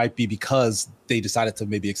that might be because they decided to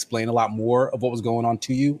maybe explain a lot more of what was going on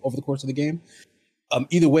to you over the course of the game.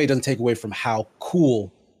 Either way, it doesn't take away from how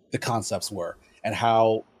cool the concepts were and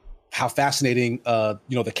how fascinating,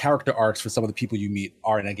 the character arcs for some of the people you meet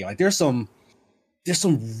are in that game. Like there's some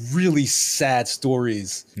really sad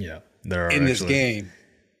stories there are in this game.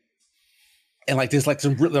 And like there's like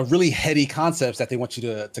some really heady concepts that they want you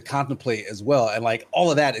to contemplate as well. And like all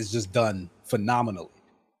of that is just done phenomenally.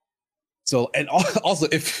 So, and also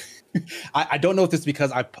if I don't know if it's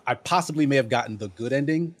because I possibly may have gotten the good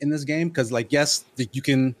ending in this game. Cause like, yes, you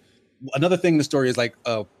can, another thing in the story is like,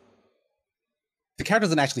 the character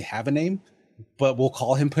doesn't actually have a name, but we'll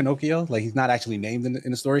call him Pinocchio. Like he's not actually named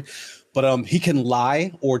in the story, but he can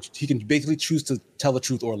lie, or he can basically choose to tell the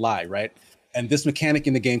truth or lie, right? And this mechanic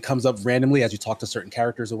in the game comes up randomly as you talk to certain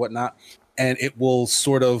characters or whatnot, and it will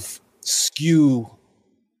sort of skew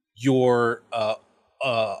your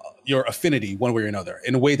affinity one way or another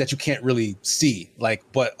in a way that you can't really see. Like,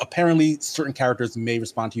 but apparently certain characters may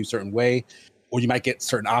respond to you a certain way, or you might get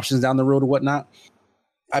certain options down the road or whatnot.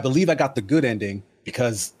 I believe I got the good ending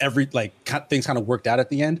because things kind of worked out at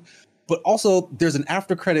the end. But also there's an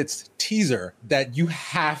after credits teaser that you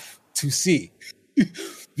have to see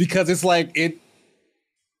because it's like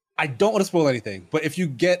I don't want to spoil anything, but if you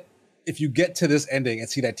get to this ending and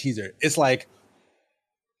see that teaser, it's like,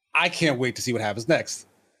 I can't wait to see what happens next.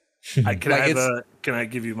 Can I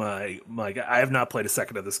give you my I have not played a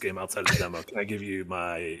second of this game outside of the demo. Can I give you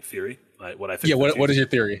my theory? What I think? Yeah, what is your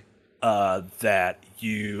theory? That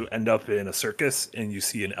you end up in a circus and you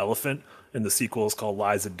see an elephant, and the sequel is called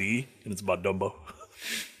Liza D, and it's about Dumbo.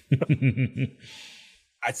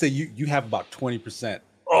 I'd say you have about 20%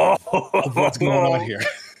 of what's going on here.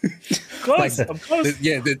 Close. I'm close.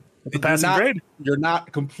 The passing grade. You're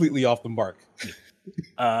not completely off the mark.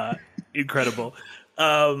 Incredible.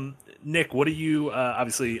 Nick, what do you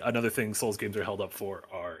obviously another thing Souls games are held up for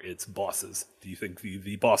are its bosses. Do you think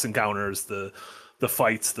the boss encounters, the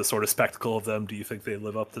fights, the sort of spectacle of them, do you think they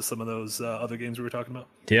live up to some of those other games we were talking about?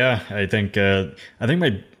 Yeah, I think the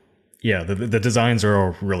designs are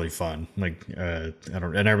all really fun. Like I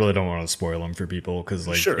really don't want to spoil them for people because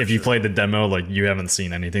like if you played the demo, like you haven't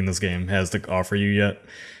seen anything this game has to offer you yet.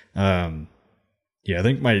 I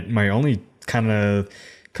think my only kind of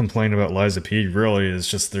complaint about Liza P really is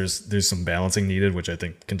just there's some balancing needed, which I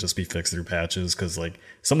think can just be fixed through patches, because like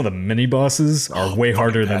some of the mini bosses are way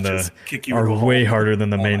harder than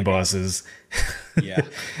the main bosses. Yeah.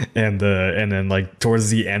 and then like towards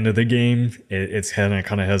the end of the game, it's kind of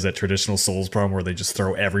has that traditional Souls problem where they just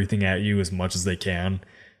throw everything at you as much as they can,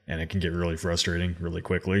 and it can get really frustrating really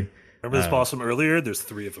quickly. Remember this boss from earlier? There's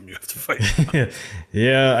 3 of them you have to fight.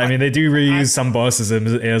 Yeah, I mean they do reuse some bosses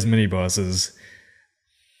as mini bosses.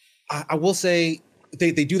 I will say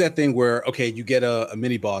they do that thing where, okay, you get a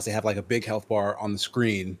mini boss, they have like a big health bar on the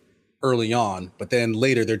screen early on, but then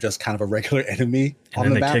later they're just kind of a regular enemy on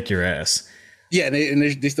the map. And then they kick your ass. Yeah, and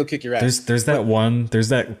they still kick your ass. There's the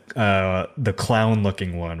clown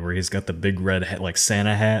looking one where he's got the big red hat, like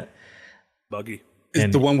Santa hat. Buggy.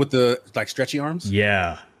 Is the one with the like stretchy arms?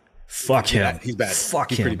 Yeah. Fuck him. He's bad.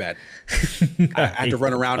 Fuck He's him. Pretty bad. I had to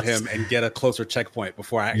run around him and get a closer checkpoint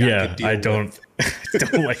before I could deal don't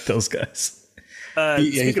like those guys.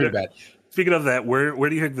 He's pretty bad. Speaking of that, where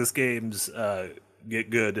do you think this game's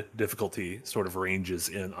get good difficulty sort of ranges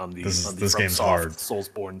in on the this game's hard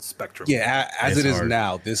Soulsborne spectrum? Yeah, as it is hard.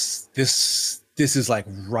 now, this is like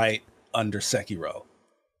right under Sekiro.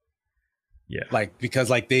 Yeah, like because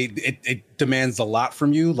like it demands a lot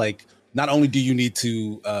from you. Like not only do you need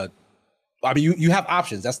to I mean, you have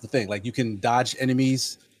options. That's the thing. Like you can dodge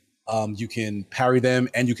enemies, you can parry them,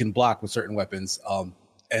 and you can block with certain weapons.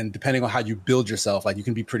 And depending on how you build yourself, like you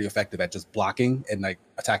can be pretty effective at just blocking and like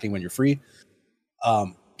attacking when you're free.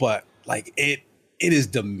 But like it is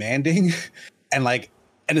demanding, and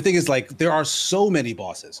the thing is like there are so many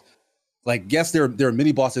bosses. Like yes, there are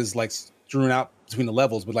mini bosses like strewn out between the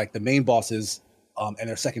levels, but like the main bosses and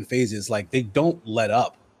their second phases, like they don't let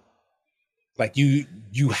up. Like you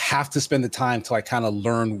have to spend the time to like kind of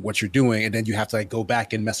learn what you're doing, and then you have to like go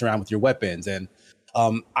back and mess around with your weapons. And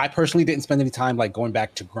I personally didn't spend any time like going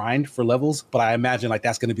back to grind for levels, but I imagine like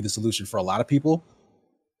that's going to be the solution for a lot of people.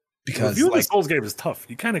 Because reviewing like the Souls game is tough.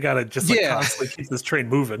 You kind of got to just like constantly keep this train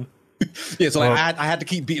moving. Yeah, so like I had to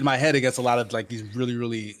keep beating my head against a lot of like these really,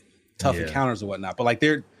 really tough encounters and whatnot.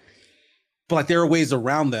 But there are ways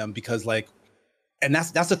around them because like, and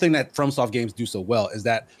that's the thing that FromSoft games do so well is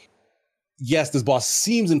that yes, this boss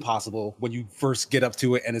seems impossible when you first get up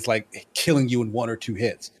to it and it's like killing you in 1 or 2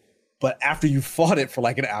 hits. But after you fought it for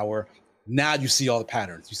like an hour, now you see all the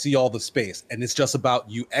patterns, you see all the space, and it's just about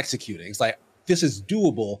you executing. It's like, this is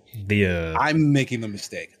doable. I'm making the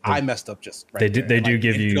mistake. I messed up just right. They do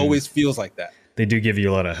give you. It always feels like that. They do give you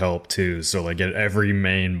a lot of help too. So like at every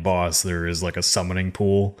main boss, there is like a summoning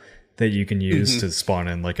pool that you can use to spawn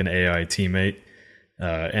in like an AI teammate.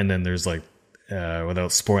 And then there's like,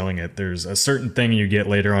 without spoiling it, there's a certain thing you get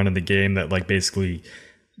later on in the game that like basically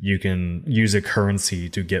you can use a currency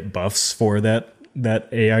to get buffs for that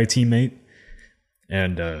AI teammate.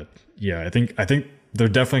 And I think they're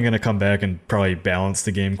definitely going to come back and probably balance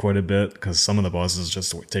the game quite a bit because some of the bosses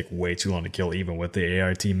just take way too long to kill, even with the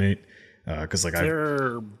AI teammate. Because like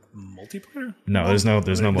multiplayer? No, there's no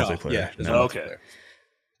multiplayer. Yeah, no. Okay.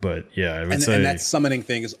 But yeah, I would say and that summoning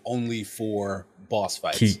thing is only for boss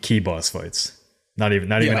fights. Key boss fights. Not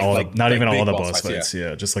even all the boss fights.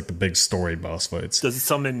 Yeah, just like the big story boss fights. Does it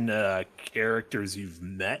summon characters you've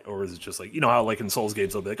met, or is it just like, you know how like in Souls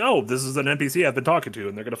games they'll be like, oh, this is an NPC I've been talking to,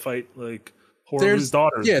 and they're gonna fight like Horu's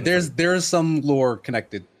daughters? Yeah, there's some lore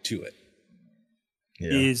connected to it.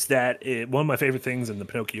 Yeah. Is that one of my favorite things in the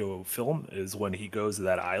Pinocchio film is when he goes to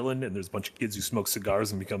that island and there's a bunch of kids who smoke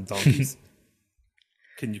cigars and become donkeys.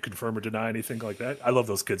 Can you confirm or deny anything like that? I love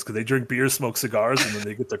those kids because they drink beer, smoke cigars, and then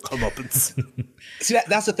they get their comeuppance. See,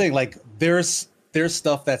 that's the thing. Like, there's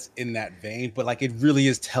stuff that's in that vein, but like it really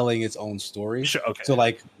is telling its own story. Sure, okay. So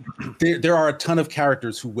like, there are a ton of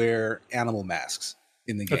characters who wear animal masks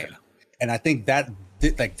in the game, and I think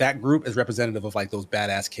that group is representative of like those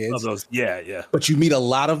badass kids. Of those, yeah. But you meet a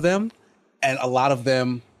lot of them, and a lot of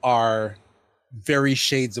them are very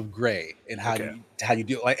shades of gray in how you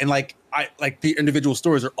deal. Like, and like the individual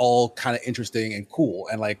stories are all kind of interesting and cool,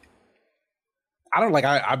 and like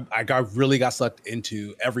I really got sucked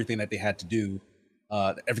into everything that they had to do,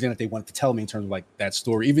 everything that they wanted to tell me in terms of like that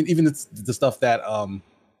story, even the stuff that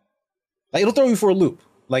like it'll throw you for a loop.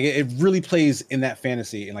 Like it really plays in that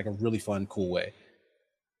fantasy in like a really fun, cool way.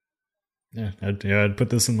 Yeah, I'd put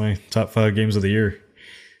this in my top 5 games of the year.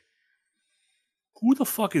 Who the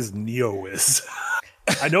fuck is NeoWiz?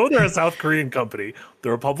 I know they're a South Korean company.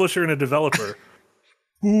 They're a publisher and a developer.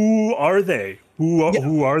 Who are they?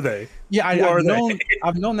 Who are they? Yeah,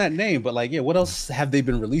 I've known that name, but like, yeah, what else have they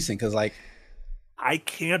been releasing? Because like, I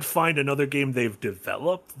can't find another game they've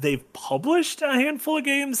developed. They've published a handful of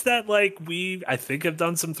games that like I think have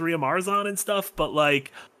done some 3MRs on and stuff, but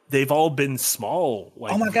like they've all been small,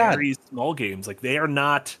 like very small games. Like they are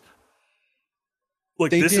not.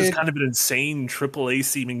 Like this is kind of an insane AAA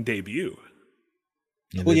seeming debut.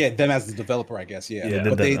 Well, yeah, them as the developer, I guess, yeah.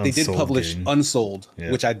 But they did publish game. Unsold,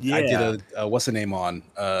 which I did a what's the name on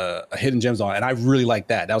a Hidden Gems on, and I really liked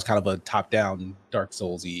that. That was kind of a top down Dark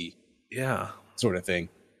Souls-y sort of thing.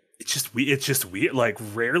 It's just weird. Like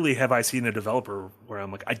rarely have I seen a developer where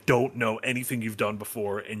I'm like, I don't know anything you've done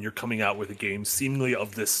before, and you're coming out with a game seemingly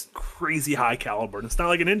of this crazy high caliber. And it's not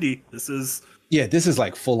like an indie. This is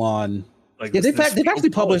like full on. Like they've actually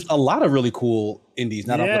published a lot of really cool indies.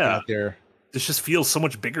 Not looking out there. This just feels so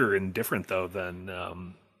much bigger and different though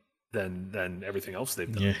than everything else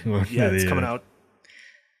they've done. It's coming out.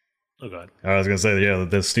 Oh god. I was gonna say,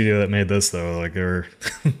 the studio that made this though, like their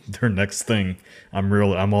next thing,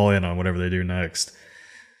 I'm all in on whatever they do next.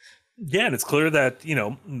 Yeah, and it's clear that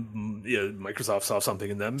Microsoft saw something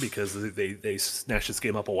in them because they snatched this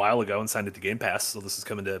game up a while ago and signed it to Game Pass. So this is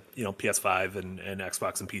coming to PS5 and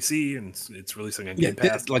Xbox and PC, and it's releasing on Game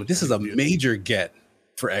Pass. This is a major get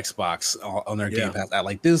for Xbox on their Game Pass.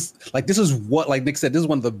 This is what, like Nick said, this is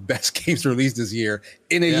one of the best games released this year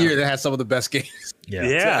in a year that has some of the best games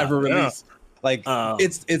ever released. Like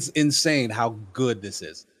it's insane how good this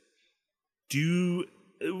is.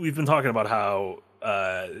 We've been talking about how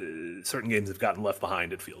certain games have gotten left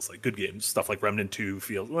behind. It feels like good games, stuff like Remnant 2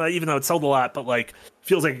 feels, even though it sold a lot, but like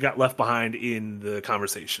feels like it got left behind in the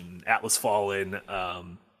conversation. Atlas Fallen,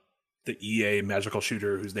 the EA magical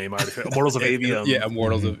shooter whose name Immortals of Avium.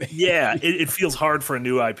 Immortals of Avium. It feels hard for a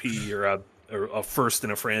new IP or a first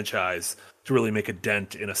in a franchise to really make a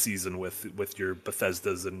dent in a season with your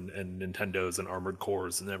Bethesdas and Nintendos and Armored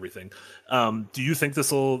Cores and everything. Do you think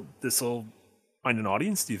this'll find an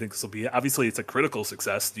audience? Do you think this will be? Obviously, it's a critical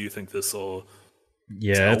success. Do you think this will?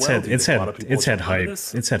 Yeah, it's well? had hype.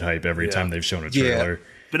 It's had hype every time they've shown a trailer.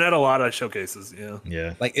 Been at a lot of showcases.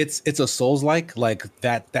 Yeah. Like it's a Souls-like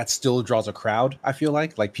that still draws a crowd. I feel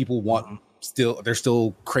like people want they're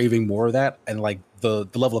still craving more of that, and like the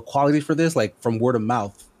level of quality for this, like from word of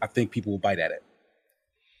mouth, I think people will bite at it.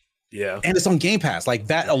 Yeah, and it's on Game Pass. Like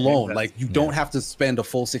that alone, like you don't have to spend a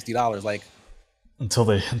full $60. Like until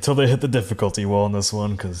they hit the difficulty wall on this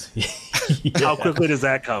one, because how quickly does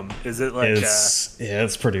that come? Is it like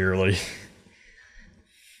it's pretty early.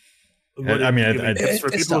 I mean, for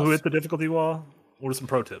people who hit the difficulty wall, what are some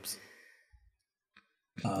pro tips?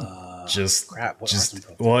 It's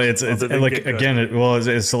like again,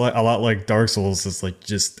 it's a lot like Dark Souls. It's like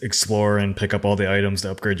just explore and pick up all the items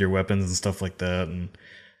to upgrade your weapons and stuff like that, and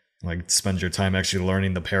like spend your time actually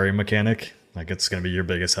learning the parry mechanic. Like it's gonna be your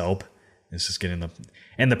biggest help. It's just getting the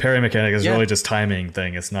parry mechanic is really just timing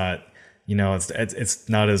thing. It's not. It's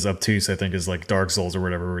not as obtuse, I think, as like Dark Souls or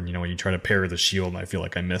whatever. When you try to parry the shield, and I feel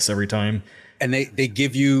like I miss every time. And they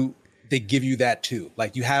give you that too.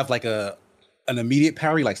 Like you have like an immediate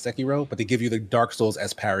parry like Sekiro, but they give you the Dark Souls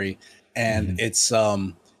as parry, and it's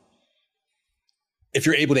if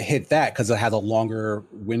you're able to hit that because it has a longer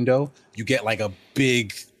window, you get like a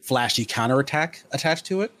big flashy counterattack attached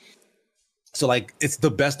to it. So like it's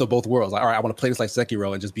the best of both worlds. Like, all right, I want to play this like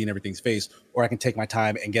Sekiro and just be in everything's face, or I can take my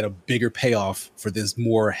time and get a bigger payoff for this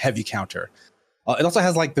more heavy counter. It also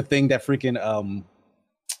has like the thing that freaking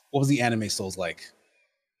what was the anime Souls like?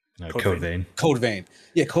 Code Vein. Code Vein.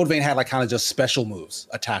 Yeah, Code Vein had like kind of just special moves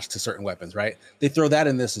attached to certain weapons, right? They throw that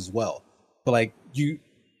in this as well. But like you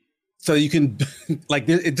can like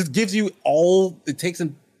it just gives you it takes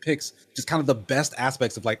and picks just kind of the best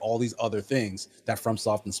aspects of like all these other things that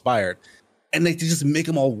FromSoft inspired. And they just make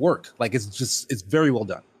them all work. Like it's very well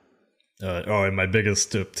done. And my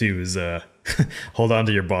biggest tip too is hold on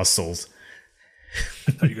to your boss souls.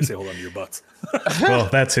 I thought you were gonna say hold on to your butts. Well,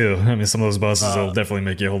 that too. I mean, some of those bosses will definitely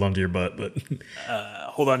make you hold on to your butt, but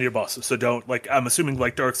hold on to your bosses. So don't I'm assuming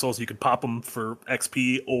like Dark Souls, you could pop them for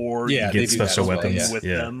XP or you get special weapons with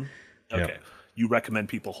them. Okay. Yep. You recommend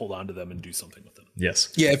people hold on to them and do something with them.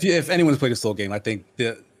 Yes. Yeah. If anyone's played a Soul game, I think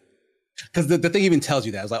because the thing even tells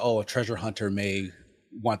you that it's like, oh, a treasure hunter may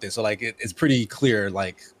want this. So like it's pretty clear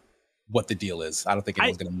like what the deal is. I don't think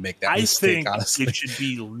anyone's going to make that mistake, honestly. It should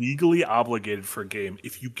be legally obligated for a game.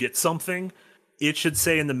 If you get something, it should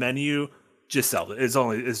say in the menu, just sell it.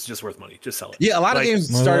 It's just worth money. Just sell it. Yeah, a lot of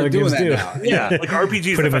games started doing that now. Yeah, like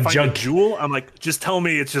RPGs, if I find a jewel, I'm like, just tell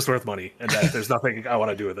me it's just worth money and that there's nothing I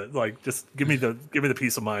want to do with it. Like, just give me the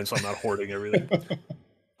peace of mind so I'm not hoarding everything.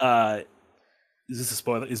 Is this a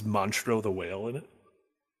spoiler? Is Monstro the whale in it?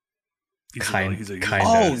 Actually.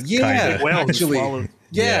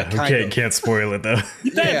 Yeah, can't spoil it though.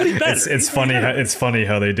 It's funny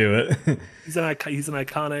how they do it. He's an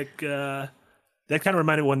iconic. That kind of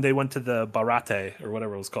reminded me when they went to the Barate or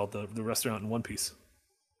whatever it was called, the restaurant in One Piece.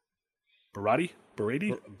 Baratier.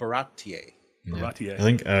 I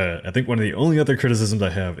think one of the only other criticisms I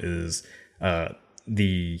have is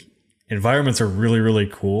the environments are really, really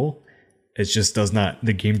cool. It just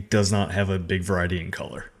the game does not have a big variety in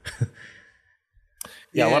color.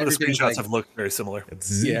 Yeah, a lot of the screenshots have looked very similar.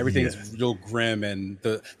 Everything's real grim, and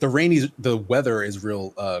the weather is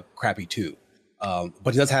real crappy too.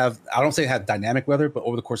 But it does have, I don't say it has dynamic weather, but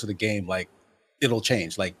over the course of the game, like it'll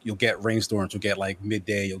change. Like you'll get rainstorms, you'll get like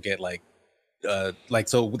midday, you'll get like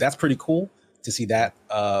so that's pretty cool to see that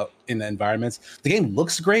in the environments. The game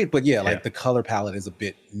looks great, but like the color palette is a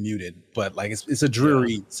bit muted. But like it's a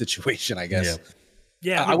dreary situation, I guess.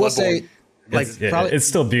 Yeah, I will say. It's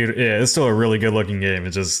still beautiful. Yeah, it's still a really good looking game.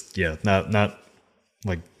 It's just not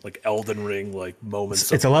like Elden Ring like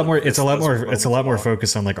moments. It's a lot more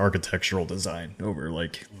focused on like architectural design over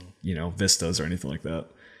like vistas or anything like that.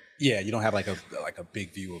 Yeah, you don't have like a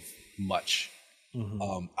big view of much.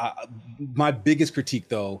 Mm-hmm. My biggest critique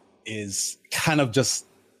though is kind of just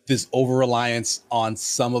this over reliance on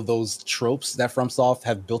some of those tropes that FromSoft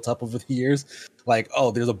have built up over the years. Like,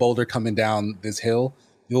 oh, there's a boulder coming down this hill.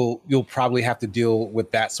 You'll probably have to deal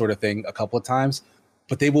with that sort of thing a couple of times,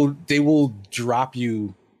 but they will drop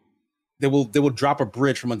you. They will drop a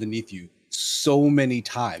bridge from underneath you so many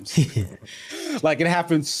times. Like it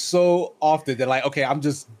happens so often that like, okay, I'm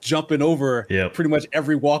just jumping over pretty much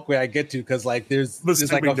every walkway I get to because like there's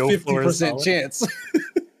like a 50% chance.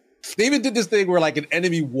 They even did this thing where like an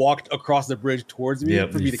enemy walked across the bridge towards me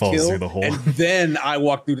for me to kill, and then I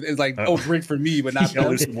walked through. It's like bridge for me, but not them.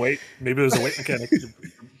 Lose some weight. Maybe there's a weight mechanic.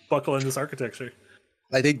 Buckle in this architecture.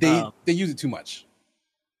 Like they use it too much.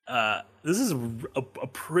 this is a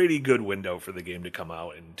pretty good window for the game to come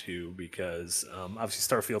out into because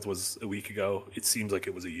obviously Starfield was a week ago. It seems like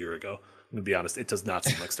it was a year ago. I'm gonna be honest; it does not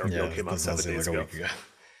seem like Starfield came out 7 days ago.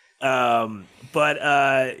 But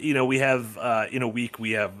we have in a week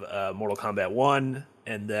we have Mortal Kombat 1,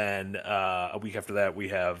 and then a week after that we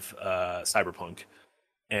have Cyberpunk,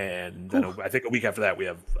 and then I think a week after that we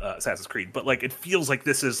have Assassin's Creed. But like it feels like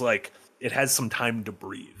this is like it has some time to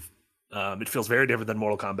breathe. It feels very different than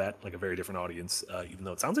Mortal Kombat, like a very different audience. Even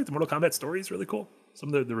though it sounds like the Mortal Kombat story is really cool.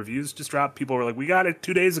 Some of the reviews just dropped. People were like, "We got it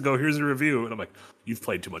 2 days ago. Here's a review," and I'm like, "You've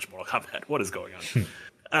played too much Mortal Kombat. What is going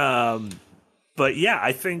on?" But yeah,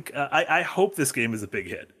 I think I hope this game is a big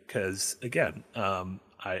hit because again,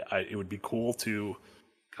 it would be cool to.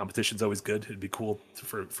 Competition's always good. It'd be cool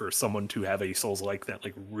for someone to have a Souls like that,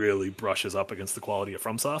 like really brushes up against the quality of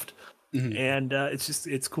FromSoft. Mm-hmm. And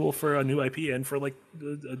it's cool for a new IP and for like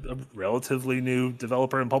a relatively new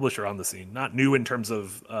developer and publisher on the scene. Not new in terms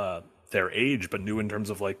of their age, but new in terms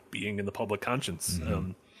of like being in the public conscience.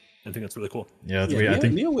 Mm-hmm. I think that's really cool. Yeah, I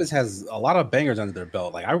think NeoWiz has a lot of bangers under their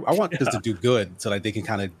belt. Like I want this to do good, so like they can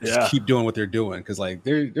kind of just keep doing what they're doing because like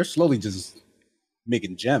they're slowly just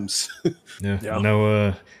making gems.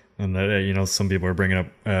 No, and some people are bringing up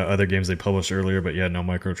other games they published earlier, but no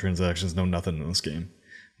microtransactions, no nothing in this game,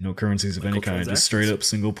 no currencies of any kind, just straight up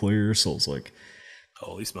single player Souls like.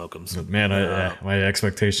 Holy smokums. But man, my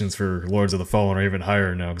expectations for Lords of the Fallen are even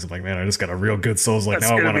higher now because I'm like, man, I just got a real good Souls like.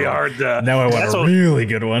 Now I want a really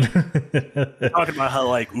good one. Talking about how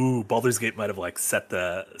like, Baldur's Gate might have like set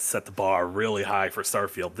the bar really high for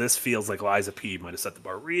Starfield. This feels like Liza P might have set the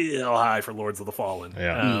bar real high for Lords of the Fallen.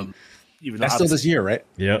 Yeah. Even that's still this year, right?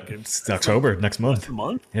 Yeah, it's October next month.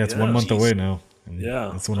 Yeah, it's 1 month away now.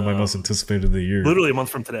 Yeah, it's one of my most anticipated of the year. Literally a month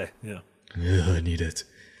from today. Yeah. I need it.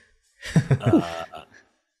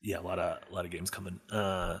 Yeah, a lot of games coming.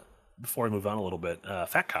 Before I move on a little bit,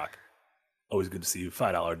 Fat Cock, always good to see you.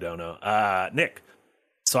 $5 dono. Nick,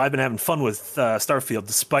 so I've been having fun with Starfield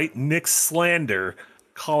despite Nick's slander,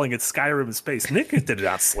 calling it Skyrim in space. Nick did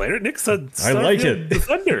not slander. Nick said Starfield I like it.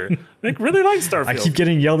 Defender. Nick really likes Starfield. I keep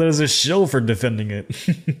getting yelled at as a shill for defending it.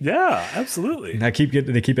 Yeah, absolutely. And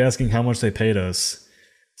they keep asking how much they paid us.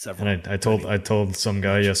 Several. And I told some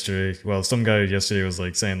guy yesterday. Well, some guy yesterday was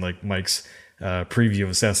like saying like Mike's preview of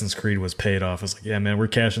Assassin's Creed was paid off. I was like, yeah, man, we're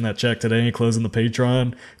cashing that check today, closing the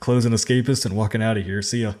Patreon, closing Escapist, and walking out of here.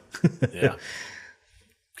 See ya. Yeah.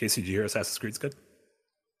 Casey, did you hear Assassin's Creed's good?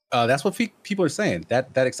 That's what people are saying.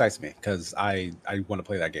 That excites me because I want to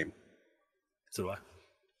play that game. So do I.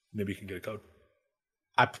 Maybe you can get a code.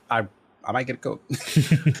 I might get a code.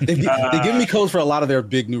 They give me codes for a lot of their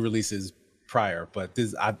big new releases prior, but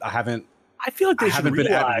I haven't. I feel like they haven't been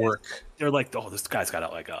at work. They're like, oh, this guy's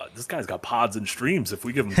got pods and streams. If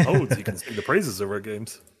we give him codes, he can sing the praises of our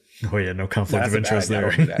games. Oh yeah, no conflict of interest there.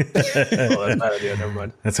 Oh, that's a bad idea. Never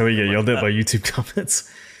mind. That's how we get yelled at by YouTube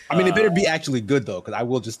comments. I mean, it better be actually good though, because I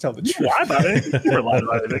will just tell the truth. Lie about it. You never lie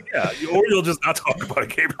about anything. Yeah, or you'll just not talk about a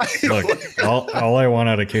game. Look, all I want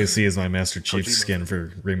out of KC is my Master Chief skin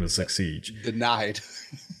for Rainbow Six Siege. Denied.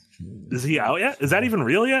 Is he out yet? Is that even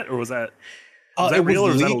real yet, or was that? It real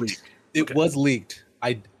was or leaked. Was that a leak? It was leaked.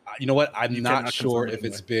 You know what? I'm not sure if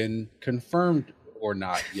it's been confirmed or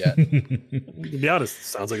not yet. To be honest,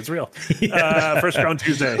 sounds like it's real. First Round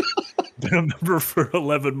Tuesday. Been a member for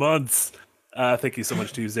 11 months. Thank you so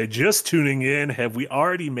much, Tuesday. Just tuning in. Have we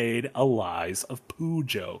already made a Lies of Pooh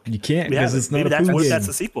joke? You can't because it's not a Pooh game. That's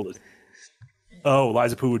the sequel. Oh,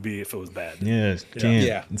 Lies of Pooh would be if it was bad. Yeah, can't.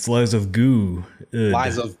 Yeah. It's Lies of Goo.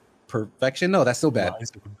 Lies of Perfection? No, that's still bad.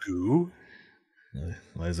 Lies of Goo?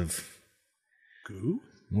 Lies of Goo?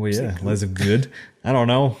 Well, yeah, Lies of Good. I don't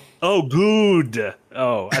know. Oh, good.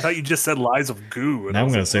 Oh, I thought you just said Lies of Goo. Now I'm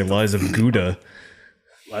going to say Lies of Gouda.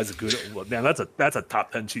 Lies of Gouda. Well, man, that's a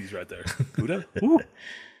top 10 cheese right there. Gouda? Ooh.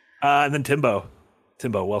 And then Timbo.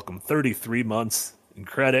 Timbo, welcome. 33 months in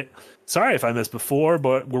credit. Sorry if I missed before,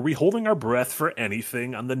 but were we holding our breath for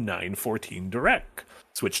anything on the 9/14 Direct?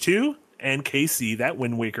 Switch 2 and KC, that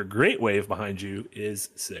Wind Waker Great Wave behind you is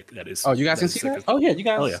sick. That is. Oh, you guys can see that? Oh, yeah, you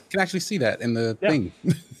guys can actually see that in the thing.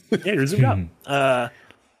 Yeah, you're zoomed out.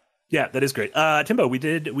 Yeah, that is great. Timbo, we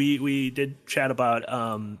did chat about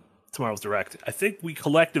tomorrow's Direct. I think we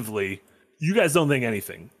collectively, you guys don't think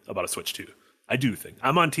anything about a Switch 2. I do think.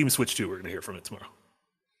 I'm on Team Switch 2. We're going to hear from it tomorrow.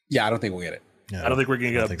 Yeah, I don't think we'll get it. I don't think we're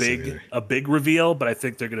going to get a big reveal, but I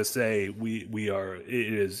think they're going to say we are. It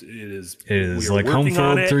is like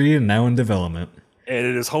Homeworld 3 and now in development. And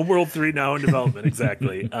it is Homeworld 3 now in development.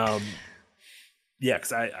 Exactly. Yeah,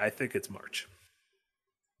 because I think it's March.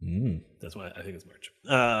 That's why I think it's March.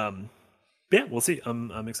 Yeah, we'll see.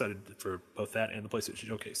 I'm excited for both that and the PlayStation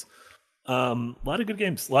Showcase. A lot of good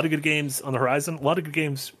games. A lot of good games on the horizon. A lot of good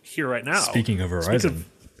games here right now. Speaking of Horizon.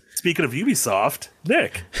 Speaking of Ubisoft,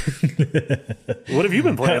 Nick, what have you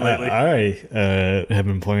been playing lately? I have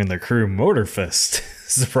been playing the Crew Motorfest,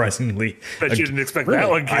 surprisingly. Bet you didn't expect that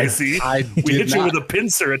one, Casey. We hit you with a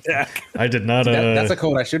pincer attack. I did not. That's a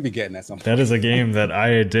code I should be getting at some point. That is a game that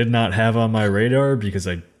I did not have on my radar because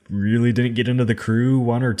I really didn't get into the Crew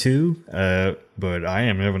 1 or 2. But I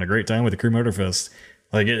am having a great time with the Crew Motorfest.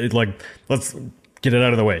 Let's get it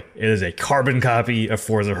out of the way. It is a carbon copy of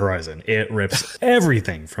Forza Horizon. It rips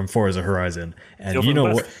everything from Forza Horizon. And you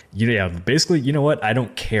know what? Basically, you know what? I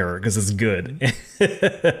don't care because it's good.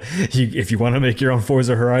 If you want to make your own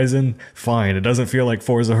Forza Horizon, fine. It doesn't feel like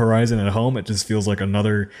Forza Horizon at home. It just feels like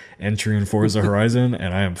another entry in Forza Horizon,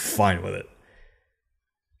 and I am fine with it.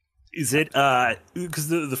 Is it because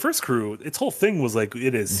the first Crew, its whole thing was like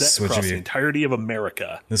it is set across the entirety of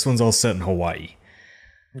America. This one's all set in Hawaii.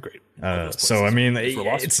 Great. So I mean,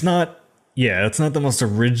 it's not the most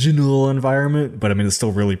original environment, but I mean, it's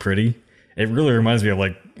still really pretty. It really reminds me of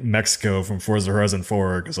like Mexico from Forza Horizon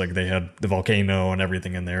 4 because like they had the volcano and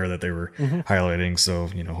everything in there that they were highlighting. So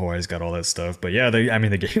you know, Hawaii's got all that stuff. But yeah,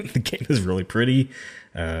 the game is really pretty.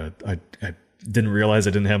 I didn't realize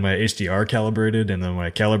I didn't have my HDR calibrated, and then when I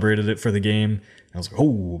calibrated it for the game, I was like,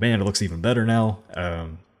 oh man, it looks even better now.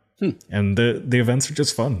 And the events are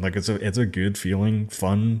just fun. Like it's a good feeling,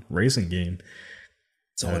 fun racing game.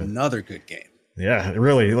 So another good game. Yeah,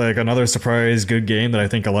 really, like another surprise good game that I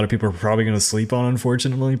think a lot of people are probably going to sleep on,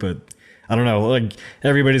 unfortunately. But I don't know. Like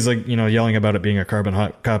everybody's like yelling about it being a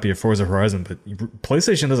carbon copy of Forza Horizon, but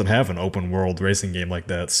PlayStation doesn't have an open world racing game like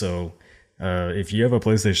that. So if you have a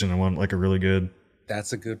PlayStation and want like a really good,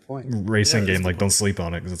 that's a good point, racing game, like don't sleep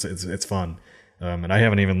on it because it's fun. And I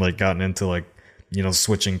haven't even like gotten into like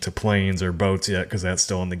switching to planes or boats yet because that's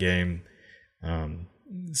still in the game.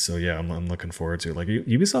 So yeah, I'm looking forward to it. Like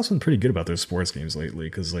Ubisoft's been pretty good about their sports games lately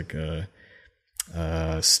because like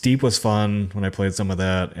Steep was fun when I played some of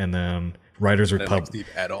that, and then Riders Republic Steep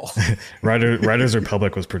at all. Riders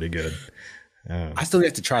Republic was pretty good. I still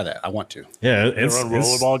have to try that. I want to. Yeah, it's a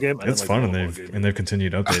rollerball game. It's fun, and they've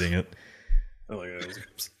continued updating it. I like those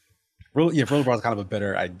games. Rollerball is kind of a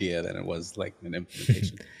better idea than it was like an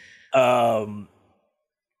implementation.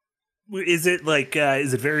 Is it like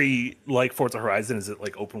is it very like Forza Horizon? Is it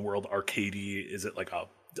like open world arcadey? Is it like a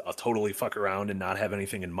totally fuck around and not have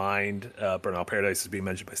anything in mind? Burnout Paradise is being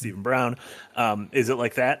mentioned by Stephen Brown. Is it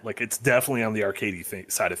like that? Like it's definitely on the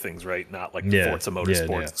arcadey side of things, right? Not like the Forza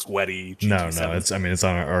Motorsports sweaty. GT7. No. It's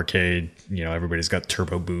on an arcade. Everybody's got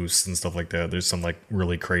turbo boosts and stuff like that. There's some like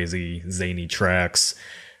really crazy zany tracks.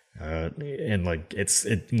 And like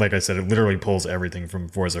like I said, it literally pulls everything from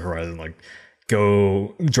Forza Horizon. Like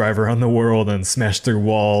go drive around the world and smash through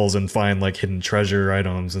walls and find like hidden treasure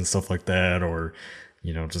items and stuff like that, or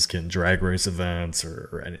just getting drag race events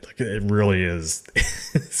or anything. Like it really is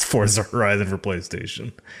it's Forza Horizon for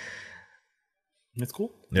PlayStation. It's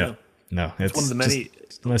cool. Yeah. No, it's one of the many.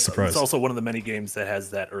 Nice surprise. It's also one of the many games that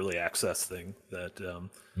has that early access thing that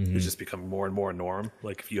is just becoming more and more a norm.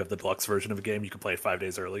 Like if you have the deluxe version of a game, you can play it 5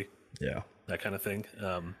 days early. Yeah, that kind of thing.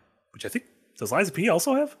 Which I think does Liza P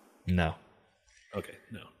also have? No. Okay,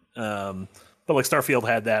 no. But like Starfield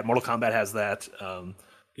had that. Mortal Kombat has that.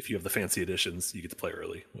 If you have the fancy editions, you get to play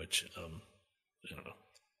early. Which I don't know.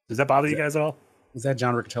 Does that bother you guys at all? Was that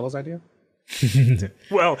John Riccatello's idea?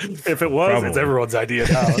 Well, if it was, probably. It's everyone's idea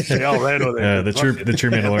now. They all ran with it. The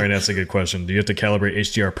true Mandalorian asks a good question. Do you have to calibrate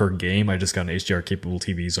HDR per game? I just got an HDR capable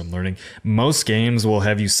TV, so I'm learning. Most games will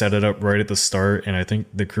have you set it up right at the start, and I think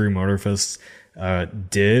the Crew Motorfest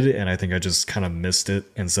did, and I think I just kind of missed it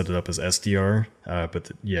and set it up as SDR.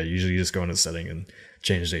 But usually you just go into setting and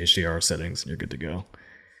change the HDR settings, and you're good to go.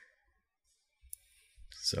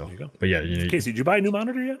 So, there you go. But yeah, Casey, did you buy a new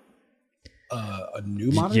monitor yet? A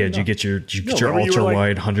new monitor? Yeah, did you get your ultra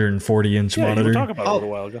wide 1140 inch monitor? You were talking about it a little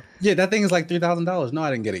while ago. Yeah, that thing is like $3,000. No,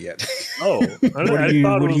 I didn't get it yet. Oh, I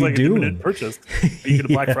thought it was like an imminent purchase. Are you gonna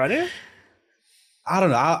Black Friday? I don't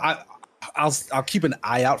know. I'll keep an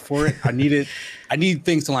eye out for it. I need it. I need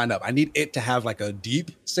things to line up. I need it to have like a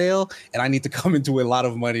deep sale, and I need to come into a lot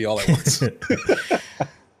of money all at once.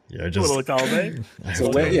 Yeah, just a little column A. So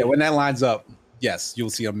when that lines up, yes, you'll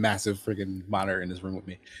see a massive friggin' monitor in this room with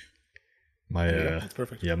me. That's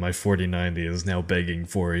perfect. Yeah, my 4090 is now begging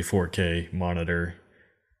for a 4K monitor,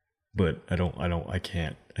 but I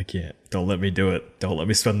can't. Don't let me do it. Don't let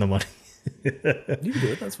me spend the money. You can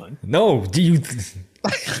do it. That's fine. No, do you?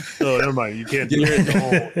 Oh, never mind. You can't do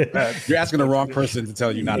it. You're asking the wrong person to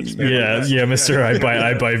tell you not to spend. Yeah, Mister.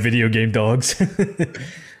 I buy video game dogs.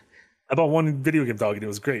 I bought one video game dog and it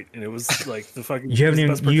was great, and it was like the fucking. You haven't it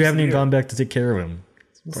was the best even you purchase haven't of the even year. gone back to take care of him.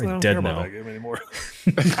 He's I probably don't dead care about now. that game anymore.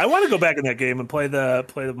 I want to go back in that game and play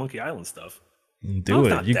the Monkey Island stuff. Do it's it.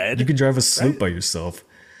 not You dead, can drive a sloop right? by yourself.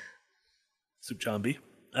 Soup Jambi.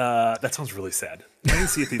 That sounds really sad. Playing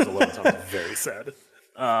Sea of Thieves alone sounds very sad.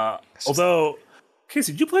 Although,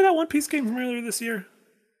 Casey, did you play that One Piece game from earlier this year?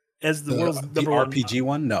 As the world's The number one RPG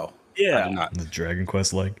one? No. Yeah. I did not. The Dragon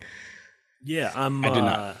Quest like. Yeah, I did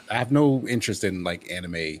not. I have no interest in like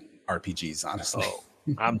anime RPGs, honestly.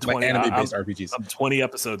 I'm Like 20. anime-based RPGs. I'm 20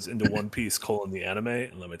 episodes into One Piece the anime,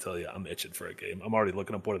 and let me tell you, I'm itching for a game. I'm already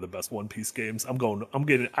looking up one of the best One Piece games. I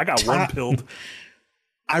got one pilled.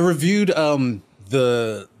 I reviewed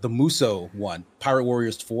the Muso one, Pirate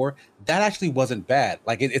Warriors 4. That actually wasn't bad.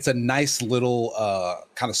 Like it's a nice little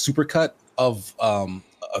kind of supercut of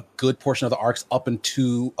a good portion of the arcs up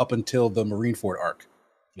until the Marineford arc,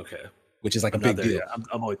 Okay. which is like I'm a not big there deal. yet.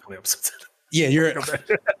 I'm only 20 episodes in. Yeah, you're.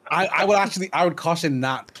 I would caution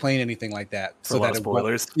not playing anything like that For a lot of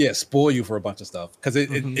spoilers. Spoil you for a bunch of stuff because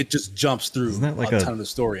it just jumps through Isn't that like a a- ton of the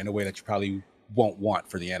story in a way that you probably won't want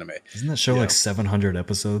for the anime. Isn't that show like 700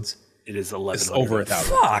 episodes? It is 11. It's over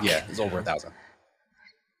 1,000. Fuck. Yeah, it's over 1,000.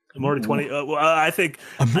 I'm already 20. Well, I think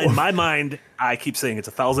in my mind, I keep saying it's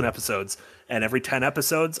 1,000 episodes, and every 10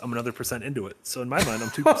 episodes, I'm another percent into it. So in my mind, I'm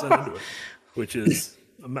 2% into it, which is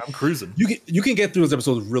I'm cruising. You can get through those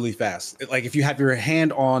episodes really fast. Like if you have your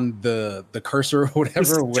hand on the cursor or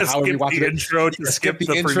whatever, Just however you skip watch the it. intro, to skip the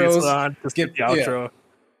previous one, to skip the yeah. outro.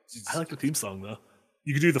 I like the theme song though.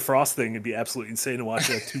 You could do the Frost thing and be absolutely insane and watch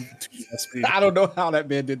it at two speed. I don't know how that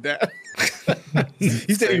man did that. He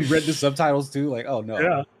said he read the subtitles too. Like, oh no,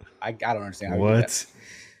 Yeah. I don't understand how he did that. What?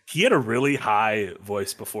 He had a really high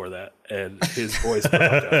voice before that, and his voice dropped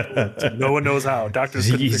afterwards. No one knows how. Doctors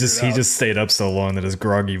couldn't figure it out. He just stayed up so long that his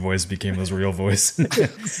groggy voice became his real voice.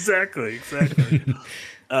 exactly.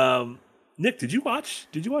 Nick, did you watch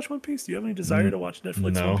One Piece? Do you have any desire to watch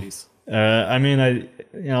Netflix No. One Piece? I mean,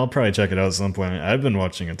 I'll probably check it out at some point. I've been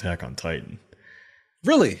watching Attack on Titan.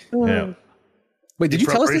 Really? Yeah, Wait, did you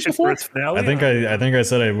tell us this Preparation for before? its finale? I think I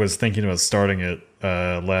said I was thinking about starting it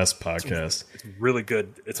last podcast. It's really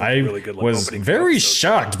good. It's a I really good. was opening very episode.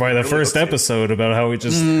 shocked by the Really first hooks you. episode about how he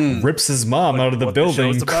just rips his mom out of the what the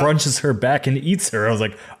building, show's about? crunches her back, and eats her. I was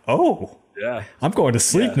like, oh. Yeah, I'm going to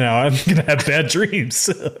sleep now. I'm gonna have bad dreams.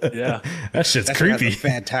 yeah, That shit's That shit has creepy. a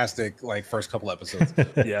fantastic like first couple episodes.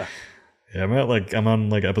 yeah. Yeah, I'm on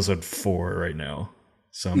like episode 4 right now,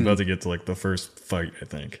 so I'm about to get to like the first fight. I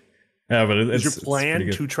think. Yeah, but Is it's your it's plan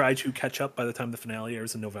pretty good. to try to catch up by the time the finale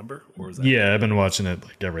airs in November, or is that? Yeah, I've been watching it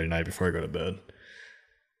like every night before I go to bed.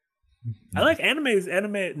 I like animes.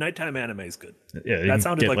 Nighttime anime is good. Yeah, you That can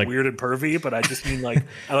sounded get, like weird and pervy, but I just mean like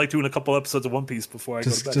I like doing a couple episodes of One Piece before I go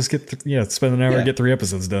to bed. Just spend an hour and get 3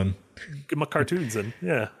 episodes done. Get my cartoons in.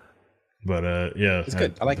 Yeah. But yeah, It's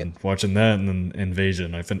good. I like been watching that and then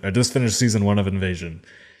Invasion. I just finished season 1 of Invasion.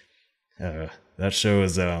 That show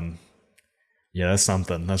is that's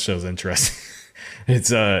something. That show's interesting. It's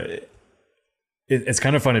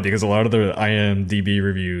kind of funny because a lot of the IMDb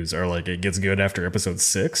reviews are like it gets good after episode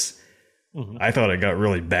 6. Mm-hmm. I thought it got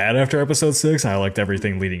really bad after episode 6. And I liked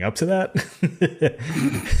everything leading up to that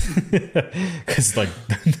because like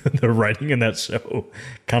the writing in that show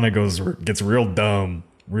kind of gets real dumb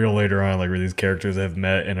real later on, like where these characters have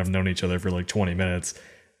met and have known each other for like 20 minutes,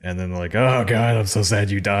 and then they're like, oh god, I'm so sad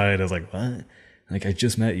you died. I was like, what? Like I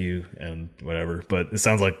just met you and whatever. But it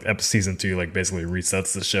sounds like season 2 like basically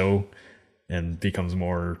resets the show and becomes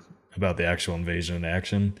more about the actual invasion and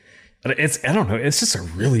action. But I don't know, it's just a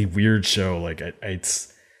really weird show. Like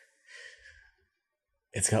it's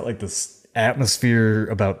got like this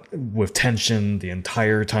atmosphere with tension the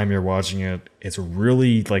entire time you're watching it. It's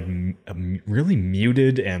really like a really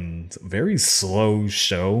muted and very slow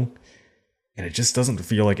show, and it just doesn't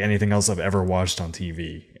feel like anything else I've ever watched on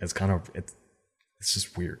TV. It's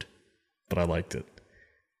just weird, but I liked it.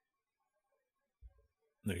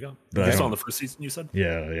 There you go. But You saw the first season, you said?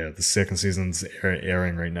 Yeah. The second season's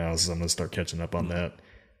airing right now, so I'm gonna start catching up on that.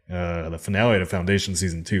 The finale to Foundation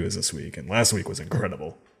season 2 is this week, and last week was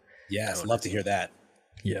incredible. Yes, love to hear that.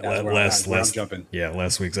 Yeah, That's where I'm jumping. Yeah,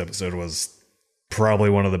 last week's episode was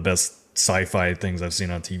probably one of the best sci-fi things I've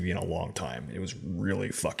seen on TV in a long time. It was really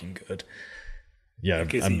fucking good. Yeah,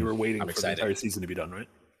 Casey, you were waiting I'm for excited. the entire season to be done, right?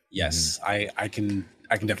 Yes, I can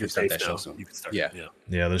definitely start that show soon. You can start. Yeah.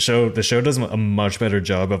 yeah. The show does a much better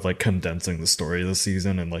job of like condensing the story of the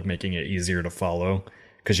season and like making it easier to follow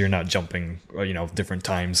because you're not jumping, different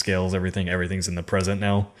time scales. Everything's in the present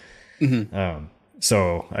now.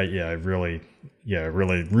 So I really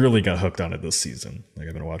got hooked on it this season. Like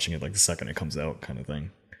I've been watching it like the second it comes out, kind of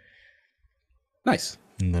thing. Nice.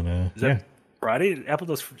 And then Is that Friday? Apple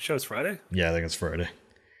does shows Friday? Yeah, I think it's Friday.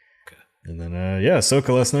 Okay. And then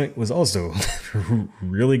Ahsoka last night was also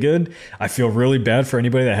really good. I feel really bad for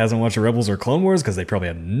anybody that hasn't watched Rebels or Clone Wars because they probably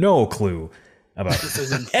had no clue about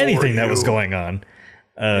anything that was going on.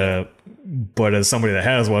 But as somebody that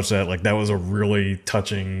has watched that, like, that was a really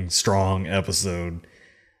touching, strong episode.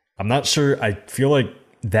 I'm not sure. I feel like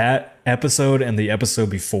that episode and the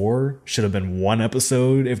episode before should have been one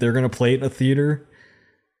episode if they're going to play it in a theater.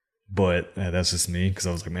 But that's just me, because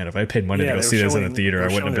I was like, man, if I paid money to go see this in a theater,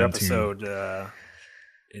 I wouldn't have been episode,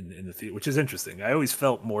 in the theater, which is interesting. I always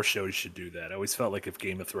felt more shows should do that. I always felt like if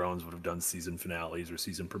Game of Thrones would have done season finales or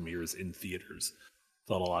season premieres in theaters,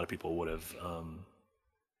 thought a lot of people would have. A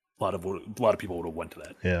lot of people would have went to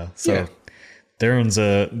that. Yeah. So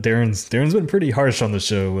Darren's been pretty harsh on the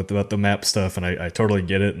show about the map stuff, and I totally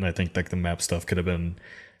get it, and I think like the map stuff could have been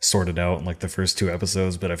sorted out in like the first 2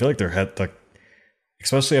 episodes, but I feel like they're like,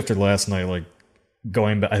 especially after last night, like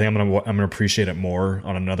going back, I think I'm gonna appreciate it more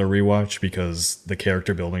on another rewatch, because the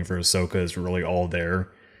character building for Ahsoka is really all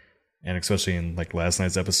there, and especially in like last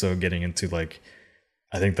night's episode, getting into like,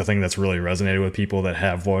 I think the thing that's really resonated with people that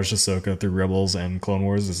have watched Ahsoka through Rebels and Clone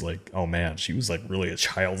Wars is like, oh man, she was like really a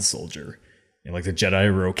child soldier. And like the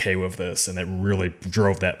Jedi were okay with this, and it really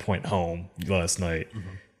drove that point home last night. Mm-hmm.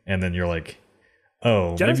 And then you're like,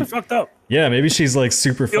 oh, Jedi's are fucked up. Yeah, maybe she's like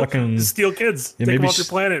super fucking steal kids, yeah, take them off your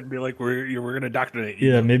planet, and be like, we're gonna indoctrinate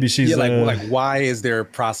you. Yeah, maybe she's like why is there a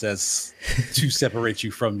process to separate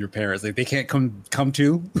you from your parents? Like they can't come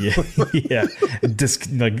to. Yeah. Just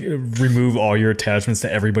like remove all your attachments to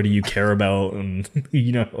everybody you care about, and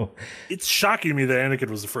you know. It's shocking me that Anakin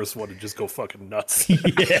was the first one to just go fucking nuts. Yeah,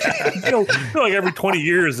 I feel like every 20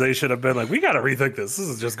 years they should have been like, we got to rethink this. This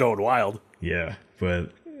is just going wild. Yeah,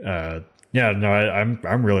 but. Yeah, no,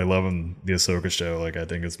 I'm really loving the Ahsoka show. Like, I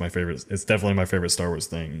think it's my favorite. It's definitely my favorite Star Wars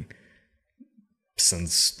thing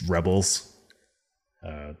since Rebels,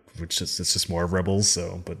 which is it's just more of Rebels.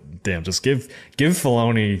 So, but damn, just give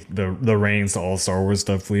Filoni the reins to all Star Wars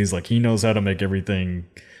stuff, please. Like, he knows how to make everything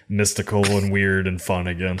mystical and weird and fun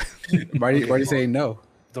again. Why do you say no?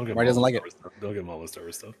 Don't get Why doesn't like it? Don't give him all the Star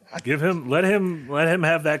Wars stuff. Let him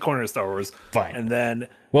have that corner of Star Wars. Fine. And then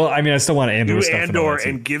well, I mean, I still want Andor stuff. Andor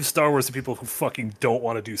and give Star Wars to people who fucking don't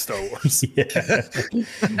want to do Star Wars. Yeah.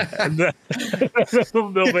 And then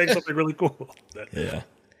they'll make something really cool. Yeah.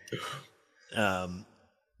 I'm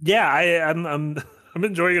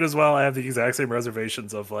enjoying it as well. I have the exact same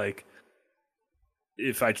reservations of like,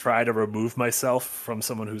 if I try to remove myself from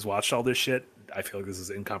someone who's watched all this shit, I feel like this is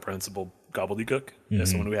incomprehensible gobbledygook.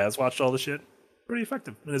 As someone who has watched all this shit, pretty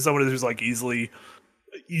effective. And as someone who's like easily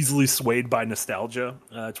swayed by nostalgia,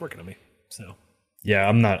 it's working on me. So yeah,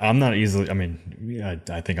 I'm not easily. I mean,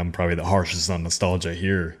 I think I'm probably the harshest on nostalgia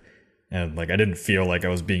here, and like I didn't feel like I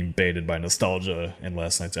was being baited by nostalgia in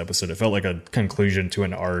last night's episode. It felt like a conclusion to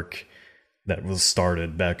an arc that was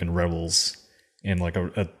started back in Rebels in like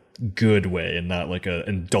a good way and not like a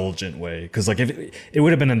indulgent way. Because like if it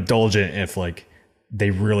would have been indulgent if like they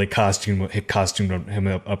really costumed him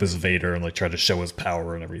up as Vader and like tried to show his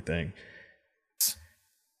power and everything.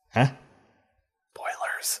 Huh?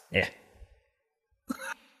 Spoilers. Yeah.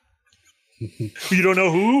 You don't know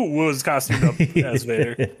who was costumed up as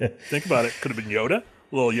Vader. Think about it. Could have been Yoda.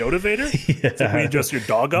 Little Yoda Vader. Yeah. So when you dress your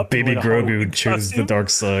dog up. Baby Grogu chose the dark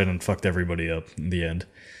side and fucked everybody up in the end.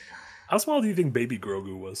 How small do you think Baby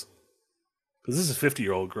Grogu was? Because this is a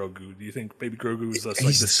 50-year-old Grogu. Do you think Baby Grogu was like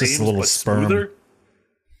the same, little but sperm. smoother?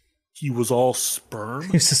 He was all sperm.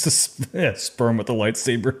 He's just a sperm with a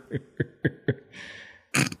lightsaber.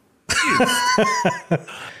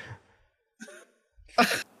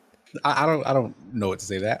 I don't know what to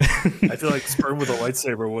say to that. I feel like sperm with a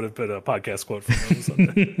lightsaber would have been a podcast quote from him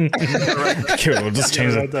someday. Okay, we'll just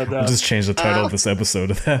change the title of this episode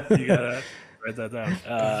to that. You gotta write that down.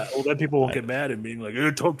 Well, then people won't get mad and being like,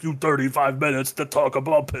 "It took you 35 minutes to talk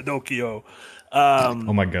about Pinocchio." Oh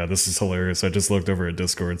my god, this is hilarious! I just looked over at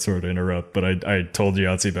Discord, sorry to interrupt, but I told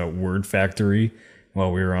Yahtzee about Word Factory while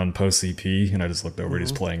we were on post CP, and I just looked over and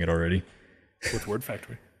he's playing it already. With Word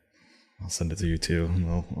Factory. I'll send it to you too.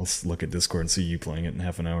 I'll look at Discord and see you playing it in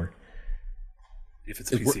half an hour. If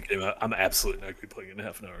it's a PC game, I'm absolutely not going to be playing it in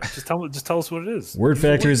half an hour. Just tell us what it is. Word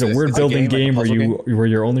Factory is a word building game where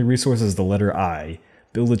your only resource is the letter I.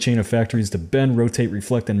 Build a chain of factories to bend, rotate,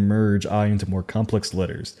 reflect, and merge I into more complex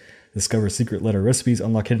letters. Discover secret letter recipes,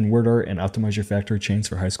 unlock hidden word art, and optimize your factory chains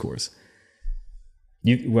for high scores.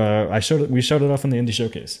 We showed it off in the Indie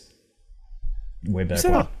Showcase way back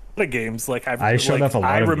when. A lot of games I showed off a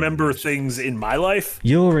lot. I remember things in my life.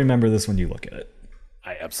 You'll remember this when you look at it.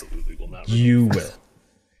 I absolutely will not. You will.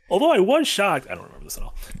 Although I was shocked, I don't remember this at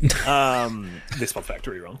all. They spelled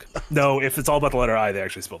factory wrong. No, if it's all about the letter I, they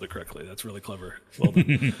actually spelled it correctly. That's really clever. Well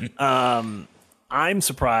done. I'm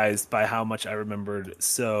surprised by how much I remembered.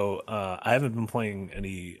 So I haven't been playing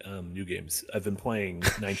any new games. I've been playing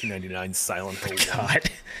 1999's Silent Hill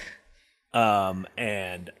 1.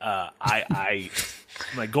 I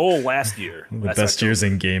my goal last year, the best years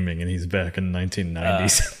in gaming, and he's back in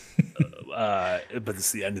 1990s. But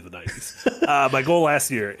it's the end of the 90s. My goal last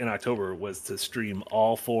year in October was to stream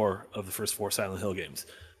all 4 of the first 4 Silent Hill games.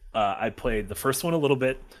 I played the first one a little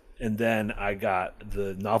bit, and then I got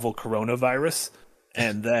the novel coronavirus,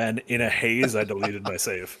 and then in a haze, I deleted my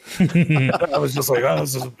save. I was just like, oh,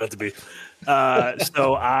 this isn't meant to be.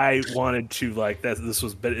 So I wanted to like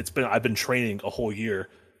that. I've been training a whole year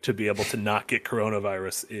to be able to not get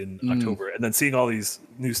coronavirus in October, and then seeing all these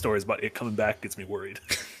news stories about it coming back gets me worried.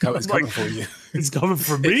 It's coming for you. It's coming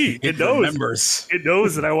for me. It knows. Remembers. It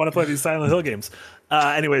knows that I want to play these Silent Hill games.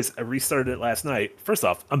 Anyways, I restarted it last night. First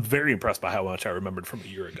off, I'm very impressed by how much I remembered from a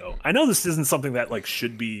year ago. I know this isn't something that like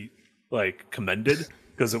should be like commended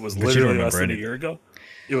because it was literally less than a year ago.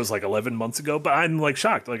 It was like 11 months ago, but I'm like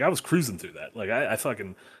shocked. Like I was cruising through that. Like I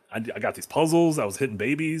got these puzzles. I was hitting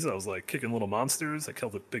babies. I was like kicking little monsters. I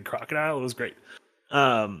killed a big crocodile. It was great.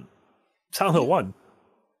 Silent Hill 1,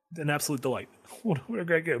 an absolute delight. What a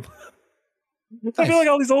great game. I feel like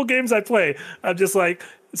all these old games I play, I'm just like,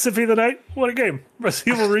 Symphony of the Night, what a game.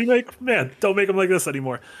 Resident Evil Remake, man, don't make them like this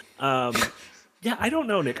anymore. Yeah, I don't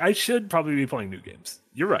know, Nick. I should probably be playing new games.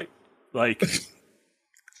 You're right. Like,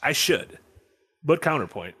 I should. But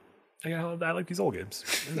counterpoint, I like these old games.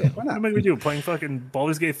 Yeah, why not? What am I going to do? Playing fucking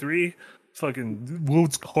Baldur's Gate 3? Fucking,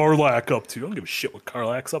 what's Karlach up to? I don't give a shit what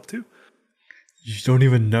Karlach's up to. You don't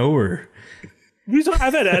even know her.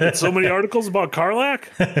 I've had so many articles about Karlach.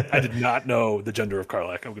 I did not know the gender of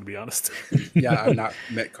Karlach, I'm going to be honest. Yeah, I've not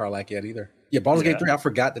met Karlach yet either. Yeah, Baldur's Gate 3, I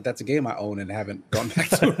forgot that that's a game I own and haven't gone back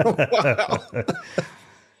to in a while.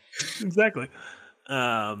 Exactly.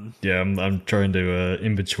 Yeah, I'm trying to,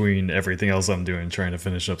 in between everything else I'm doing, trying to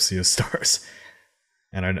finish up Sea of Stars.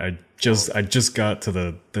 And I just got to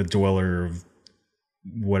the Dweller of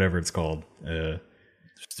whatever it's called.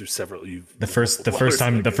 There's several. The first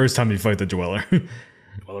time you fight the Dweller.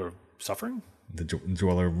 Dweller of Suffering? The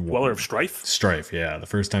Dweller of Strife? Strife, yeah. The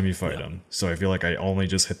first time you fight him. So I feel like I only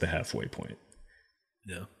just hit the halfway point.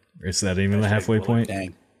 Yeah. Is that even the halfway point?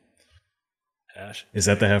 Dang. Ash. Is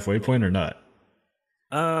that the halfway point or not?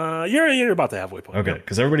 You're about the halfway point. Okay,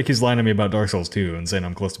 because everybody keeps lying to me about Dark Souls 2 and saying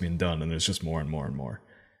I'm close to being done, and there's just more and more and more.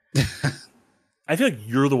 I feel like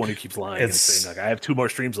you're the one who keeps lying and saying like I have 2 more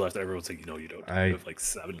streams left. Everyone's like, no, you don't. I have like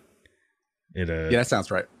 7. Yeah, that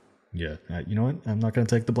sounds right. Yeah, you know what? I'm not going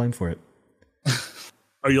to take the blame for it.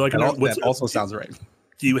 Are you like that also sounds right?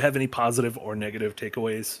 Do you have any positive or negative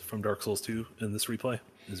takeaways from Dark Souls 2 in this replay?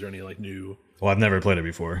 Is there any like new? Well, I've never played it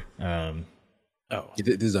before.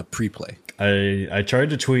 This is a pre-play. I tried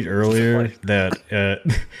to tweet earlier that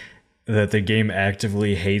that the game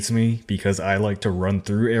actively hates me because I like to run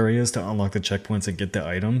through areas to unlock the checkpoints and get the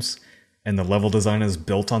items. And the level design is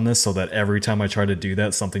built on this so that every time I try to do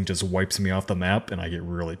that, something just wipes me off the map and I get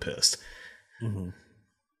really pissed. Mm-hmm.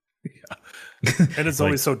 Yeah. And it's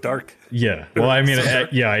always so dark. Yeah. Well, I mean,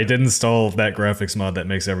 I did install that graphics mod that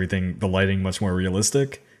makes everything, the lighting much more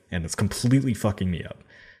realistic, and it's completely fucking me up.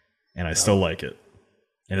 And I still like it.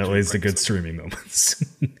 And it leads to good streaming moments.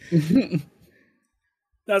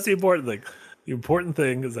 That's the important thing. The important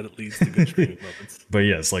thing is that it leads to good streaming moments. But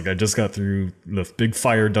yes, like I just got through the big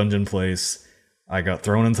fire dungeon place. I got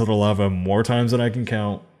thrown into the lava more times than I can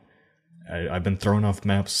count. I've been thrown off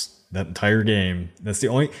maps that entire game. That's the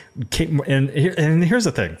only... And here's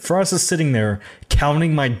the thing. Frost is sitting there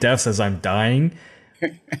counting my deaths as I'm dying.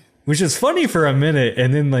 Which is funny for a minute,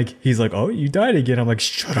 and then like he's like, "Oh, you died again." I'm like,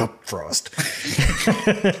 "Shut up, Frost! I'm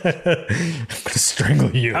gonna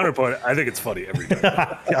strangle you." Counterpoint. I think it's funny every time.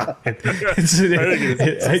 Yeah,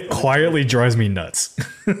 it quietly drives me nuts.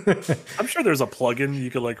 I'm sure there's a plugin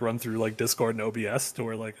you could like run through like Discord and OBS to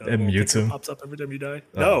where like a mutes him. Pops up every time you die.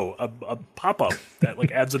 No, a pop up that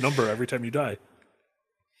like adds a number every time you die.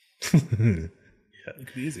 Yeah, it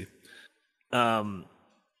could be easy.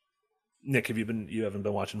 Nick, you haven't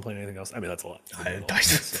been watching playing anything else? I mean, that's a lot.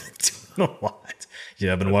 A lot.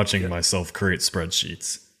 Yeah, I've been watching myself create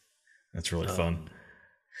spreadsheets. That's really fun.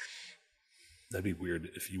 That'd be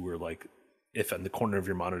weird if you were like, if in the corner of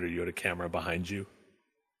your monitor you had a camera behind you,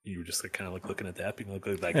 you were just like kind of like looking at that, being like,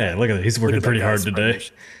 look at that guy. Yeah, look at that. He's working pretty hard today.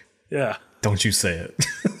 Yeah. Don't you say it.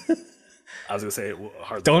 I was gonna say it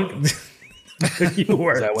hard. Don't. You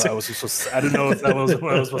were. Is that what I was supposed to, I didn't know if that was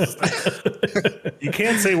what I was supposed to say. You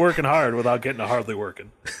can't say working hard without getting a hardly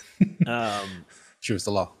working. True, it's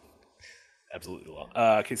the law. Absolutely the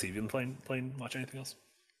law. Casey, have you been watch anything else?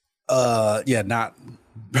 Yeah, not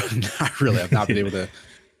really. I've not been able to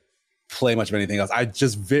play much of anything else. I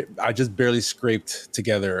just barely scraped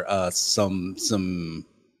together some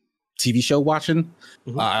TV show watching.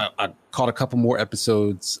 I caught a couple more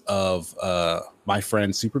episodes of My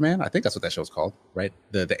Friend Superman. I think that's what that show's called, right?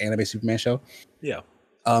 The anime Superman show. Yeah.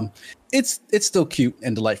 It's still cute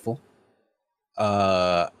and delightful.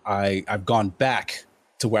 I've gone back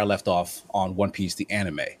to where I left off on One Piece, the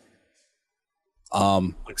anime.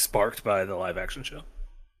 Like sparked by the live action show.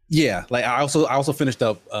 Yeah, like I also finished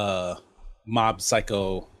up Mob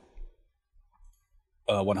Psycho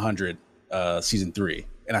 100 season 3,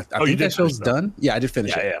 and I think that show's done. Yeah, I did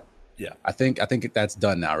finish it. Yeah. I think that's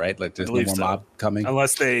done now, right? Like there's no more Mob coming,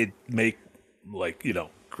 unless they make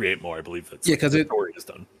create more. I believe that's because the story is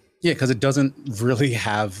done. Yeah, because it doesn't really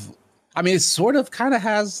have. I mean, it sort of kind of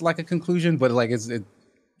has like a conclusion, but like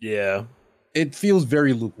it feels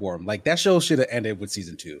very lukewarm. Like that show should have ended with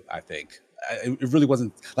season 2. I think it really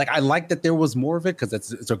wasn't. Like I like that there was more of it because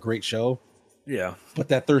it's a great show. Yeah, but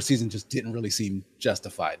that third season just didn't really seem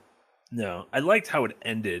justified. No, I liked how it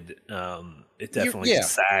ended. It definitely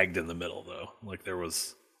sagged in the middle though. Like there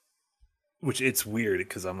was, which it's weird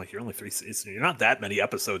because I'm like, you're only you're not that many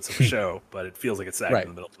episodes of the show, but it feels like it sagged in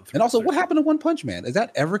the middle. And also, what happened to One Punch Man? Is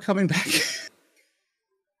that ever coming back?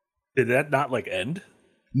 Did that not end?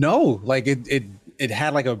 No, like it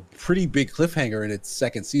had like a pretty big cliffhanger in its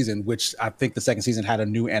second season, which I think the second season had a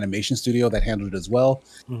new animation studio that handled it as well,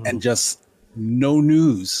 and just no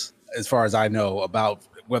news as far as I know about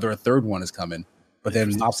whether a third one is coming. But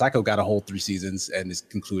then Mob Psycho got a whole 3 seasons and is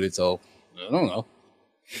concluded, so I don't know.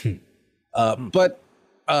 But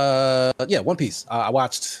One Piece. I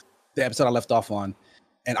watched the episode I left off on,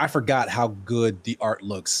 and I forgot how good the art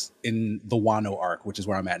looks in the Wano arc, which is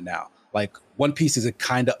where I'm at now. Like One Piece is a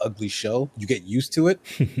kind of ugly show. You get used to it,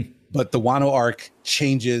 but the Wano arc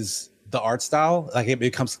changes the art style. Like it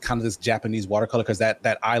becomes kind of this Japanese watercolor because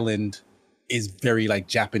that island is very like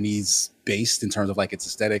Japanese based in terms of like its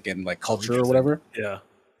aesthetic and like culture or whatever. Yeah.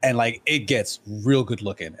 And like it gets real good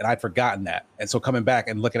looking. And I'd forgotten that. And so coming back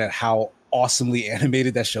and looking at how awesomely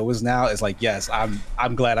animated that show is now is like, yes, I'm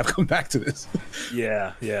glad I've come back to this.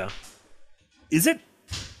 Yeah. Is it?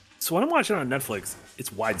 So when I'm watching on Netflix, it's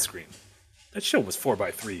widescreen. That show was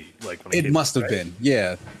 4:3. Like when it must have been.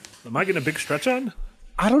 Yeah. Am I getting a big stretch on?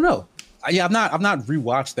 I don't know. Yeah, I've not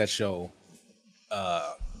rewatched that show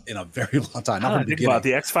in a very long time. Not think about it.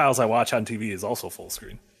 The X-Files I watch on TV is also full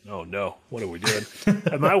screen. Oh no, what are we doing?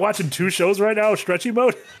 Am I watching 2 shows right now? Stretchy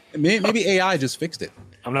mode? Maybe AI just fixed it.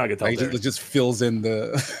 I'm not gonna tell. Like, it just fills in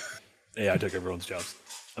the. AI took everyone's jobs.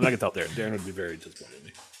 I'm not gonna tell Darren. Darren would be very disappointed in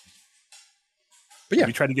me. But yeah,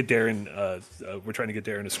 we tried to get Darren. We're trying to get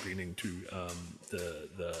Darren a screening to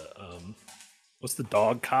the what's the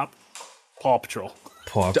dog cop? Paw Patrol.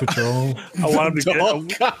 Paw Patrol. I want him to dog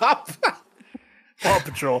get cop. Paw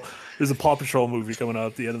Patrol. There's a Paw Patrol movie coming out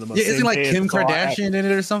at the end of the month. Yeah, isn't like Kim Kardashian in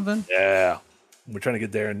it or something? Yeah. We're trying to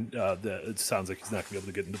get Darren. It sounds like he's not going to be able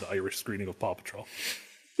to get into the Irish screening of Paw Patrol.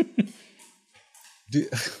 Do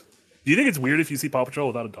you think it's weird if you see Paw Patrol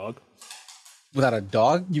without a dog? Without a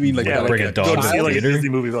dog? You mean like bring a dog go to to see the like a theater? Disney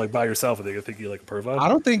movie like by yourself and they think you're like a pervert? I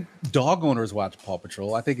don't think dog owners watch Paw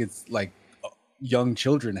Patrol. I think it's like young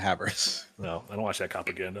children havers. No, I don't watch that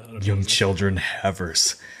propaganda. Young children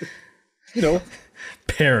havers. You know,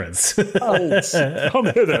 parents. Come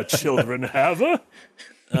here there, children haver.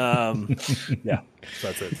 Yeah, so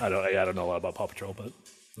that's it. I don't know a lot about Paw Patrol, but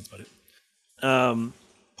that's about it.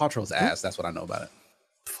 Paw Patrol's ass. That's what I know about it.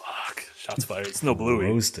 Fuck, shots fired. It's no Bluey.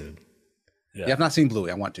 Roasted. Yeah, I've not seen Bluey.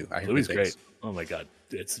 I want to. I hear Bluey's great. Oh my god,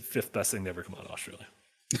 it's the 5th best thing to ever come out of Australia.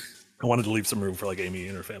 I wanted to leave some room for like Amy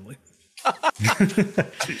and her family.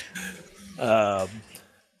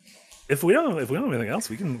 If we don't have anything else,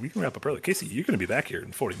 we can wrap up early. Casey, you're going to be back here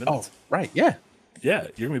in 40 minutes. Oh, right. Yeah. Yeah,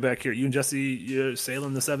 you're going to be back here. You and Jesse, you're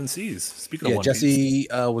sailing the 7 seas. Speaking of One Jesse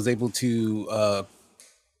was able to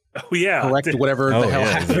correct whatever the hell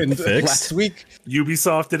happened last week.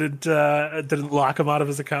 Ubisoft didn't lock him out of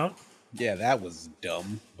his account. Yeah, that was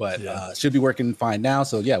dumb, but should be working fine now.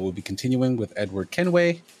 So yeah, we'll be continuing with Edward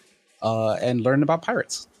Kenway and learning about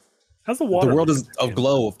pirates. How's the water? The world is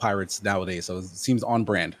aglow of pirates nowadays, so it seems on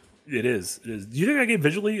brand. It is. Do you think that game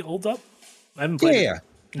visually holds up? I haven't played it.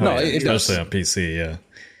 No, it does. Especially on PC,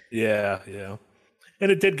 Yeah.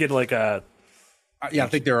 And it did get like a... I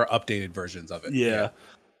think there are updated versions of it. Yeah.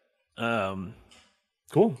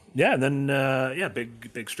 Cool. Yeah, and then,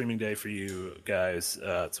 big streaming day for you guys.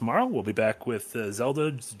 Tomorrow, we'll be back with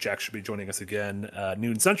Zelda. Jack should be joining us again,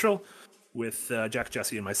 noon Central. with Jack,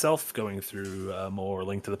 Jesse, and myself going through more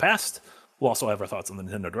Link to the Past. We'll also have our thoughts on the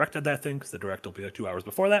Nintendo Direct at that thing, because the Direct will be like 2 hours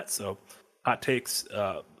before that. So, hot takes.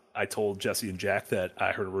 I told Jesse and Jack that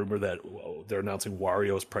I heard a rumor that they're announcing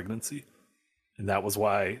Wario's pregnancy, and that was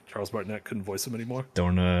why Charles Martinet couldn't voice him anymore.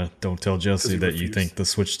 Don't tell Jesse that you think the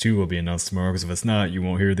Switch 2 will be announced tomorrow, because if it's not, you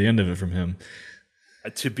won't hear the end of it from him.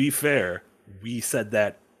 To be fair, we said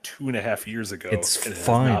that 2.5 years ago. It's and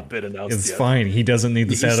fine. It has not been announced it's yet. fine. He doesn't need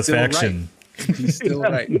the satisfaction. He's still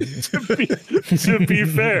right. To be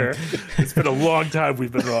fair, it's been a long time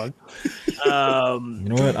we've been wrong. You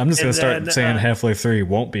know what? I'm just going to start saying Half-Life 3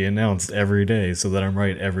 won't be announced every day so that I'm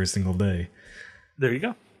right every single day. There you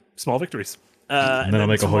go. Small victories. And then I'll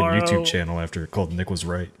make a whole YouTube channel after called Nick Was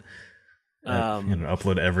Right.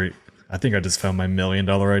 Upload every... I think I just found my $1 million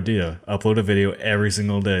idea. Upload a video every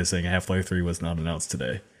single day saying Half-Life 3 was not announced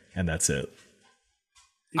today. And that's it.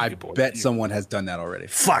 I bet someone has done that already.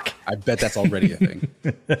 Fuck! I bet that's already a thing.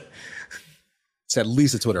 It's at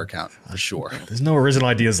least a Twitter account, for sure. There's no original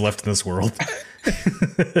ideas left in this world.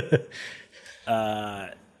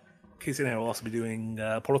 Casey and I will also be doing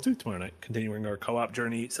Portal 2 tomorrow night, continuing our co-op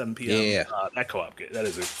journey, 7 p.m. Yeah. That co-op game, that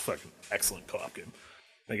is a fucking excellent co-op game.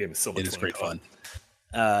 That game is so much fun. It is great fun.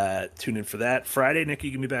 Tune in for that. Friday, Nick,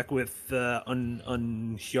 you can be back with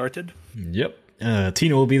Uncharted. Yep.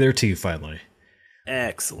 Tina will be there too, finally.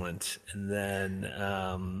 Excellent. And then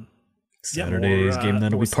Saturday's game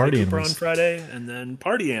that'll be Party Animals on Friday, and then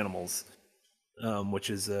Party Animals, which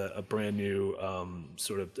is a brand new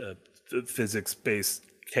sort of physics-based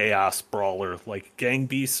chaos brawler like Gang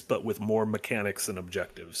Beasts, but with more mechanics and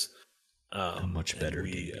objectives. Much better.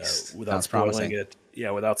 Without spoiling it,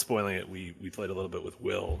 we played a little bit with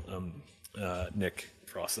Will, Nick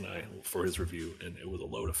Frost, and I for his review, and it was a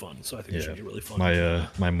load of fun. So I think it should be really fun.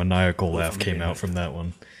 My maniacal laugh came out from that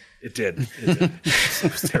one. It did. It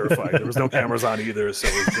was terrifying. There was no cameras on either, so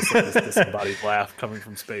it was just like this disembodied laugh coming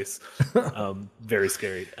from space. Very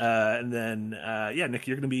scary. And then, Nick,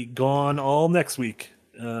 you're going to be gone all next week.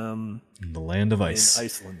 In the land of ice. In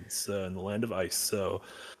Iceland, in the land of ice. So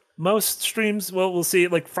most streams, well, we'll see.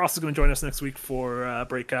 Like Frost is going to join us next week for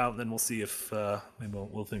Breakout, and then we'll see if maybe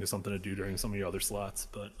we'll think of something to do during some of your other slots.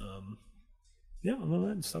 But other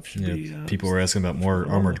than that stuff should be. People were asking about more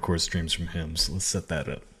Armored Core streams from him, so let's set that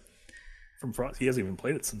up. From Frost, he hasn't even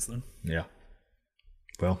played it since then. Yeah.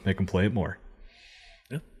 Well, make him play it more.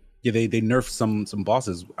 Yeah, they nerfed some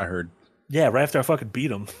bosses, I heard. Yeah, right after I fucking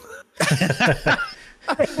beat him.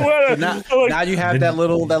 Now you have that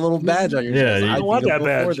little badge on your chest. I want that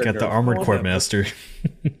badge. Got the Armored Core Master.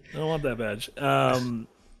 I don't want that badge.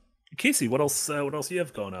 Casey, what else you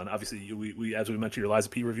have going on? Obviously, we as we mentioned, your Liza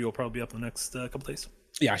P review will probably be up in the next couple days.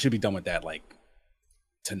 Yeah, I should be done with that like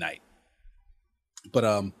tonight.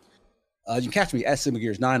 But you can catch me at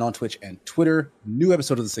SigmaGears9 on Twitch and Twitter. New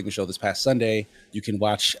episode of The Sigma Show this past Sunday. You can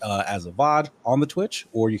watch as a VOD on the Twitch,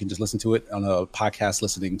 or you can just listen to it on a podcast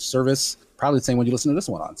listening service. Probably the same one you listen to this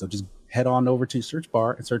one on. So just head on over to search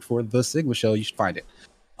bar and search for The Sigma Show. You should find it.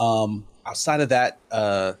 Outside of that,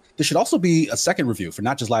 there should also be a second review for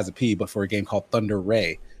not just Liza P, but for a game called Thunder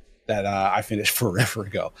Ray that I finished forever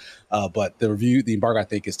ago. But the embargo, I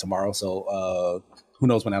think, is tomorrow. So who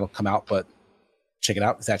knows when that'll come out, but check it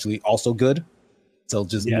out. It's actually also good. So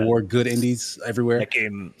just more good indies everywhere. That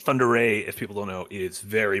game, Thunder Ray, if people don't know, is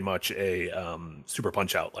very much a Super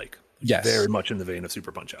Punch-Out like. Yes. Very much in the vein of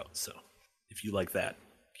Super Punch-Out. So if you like that,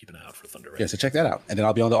 keep an eye out for Thunder Ray. Yeah, so check that out. And then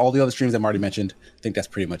I'll be on all the other streams I've already mentioned. I think that's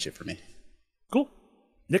pretty much it for me. Cool.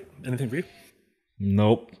 Nick, anything for you?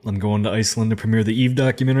 Nope. I'm going to Iceland to premiere the Eve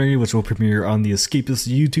documentary, which will premiere on the Escapist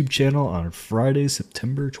YouTube channel on Friday,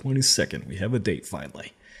 September 22nd. We have a date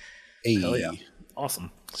finally. Hey. Hell yeah.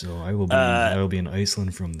 Awesome. So I will be in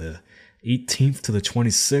Iceland from the 18th to the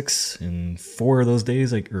 26th, and 3 of those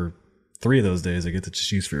days I get to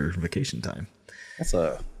just use for vacation time. That's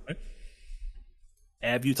a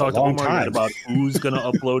Have you talked to Omar about who's going to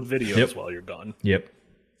upload videos while you're gone? Yep.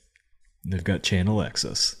 They've got channel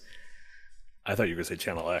access. I thought you were going to say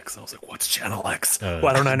Channel X. I was like, what's Channel X?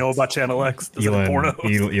 Why don't I know about Channel X? Does it have porno?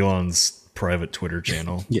 Elon's private Twitter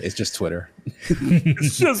channel. Yeah, it's just Twitter.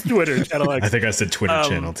 It's just Twitter, Channel X. I think I said Twitter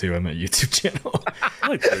channel too. I meant YouTube channel. I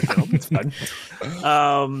like Twitter channel. It's fun.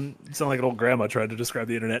 You sound like an old grandma trying to describe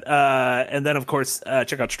the internet. And then, of course,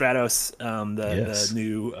 check out Stratos, the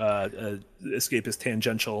new Escapist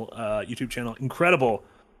Tangential YouTube channel. Incredible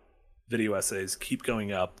video essays keep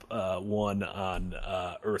going up. One on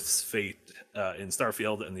Earth's fate in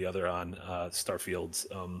Starfield, and the other on Starfield's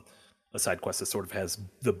a side quest that sort of has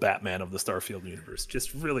the Batman of the Starfield universe.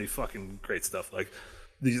 Just really fucking great stuff. Like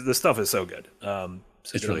the stuff is so good. So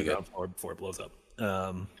it's really good before it blows up.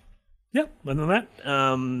 Yeah, other than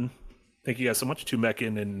that, thank you guys so much. 2 mech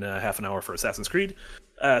in half an hour for Assassin's Creed.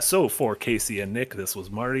 So for Casey and Nick, this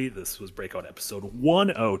was Marty. This was Breakout episode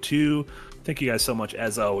 102. Thank you guys so much,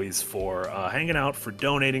 as always, for hanging out, for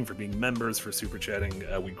donating, for being members, for super chatting.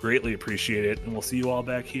 We greatly appreciate it, and we'll see you all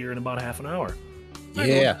back here in about half an hour. Bye,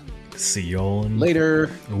 Yeah. everyone. See y'all in Later.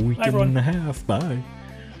 a week Bye, everyone. and a half. Bye.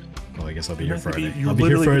 Oh, I guess I'll be here Friday. You're I'll be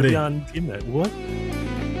here literally gonna Friday. be on Team Night. What?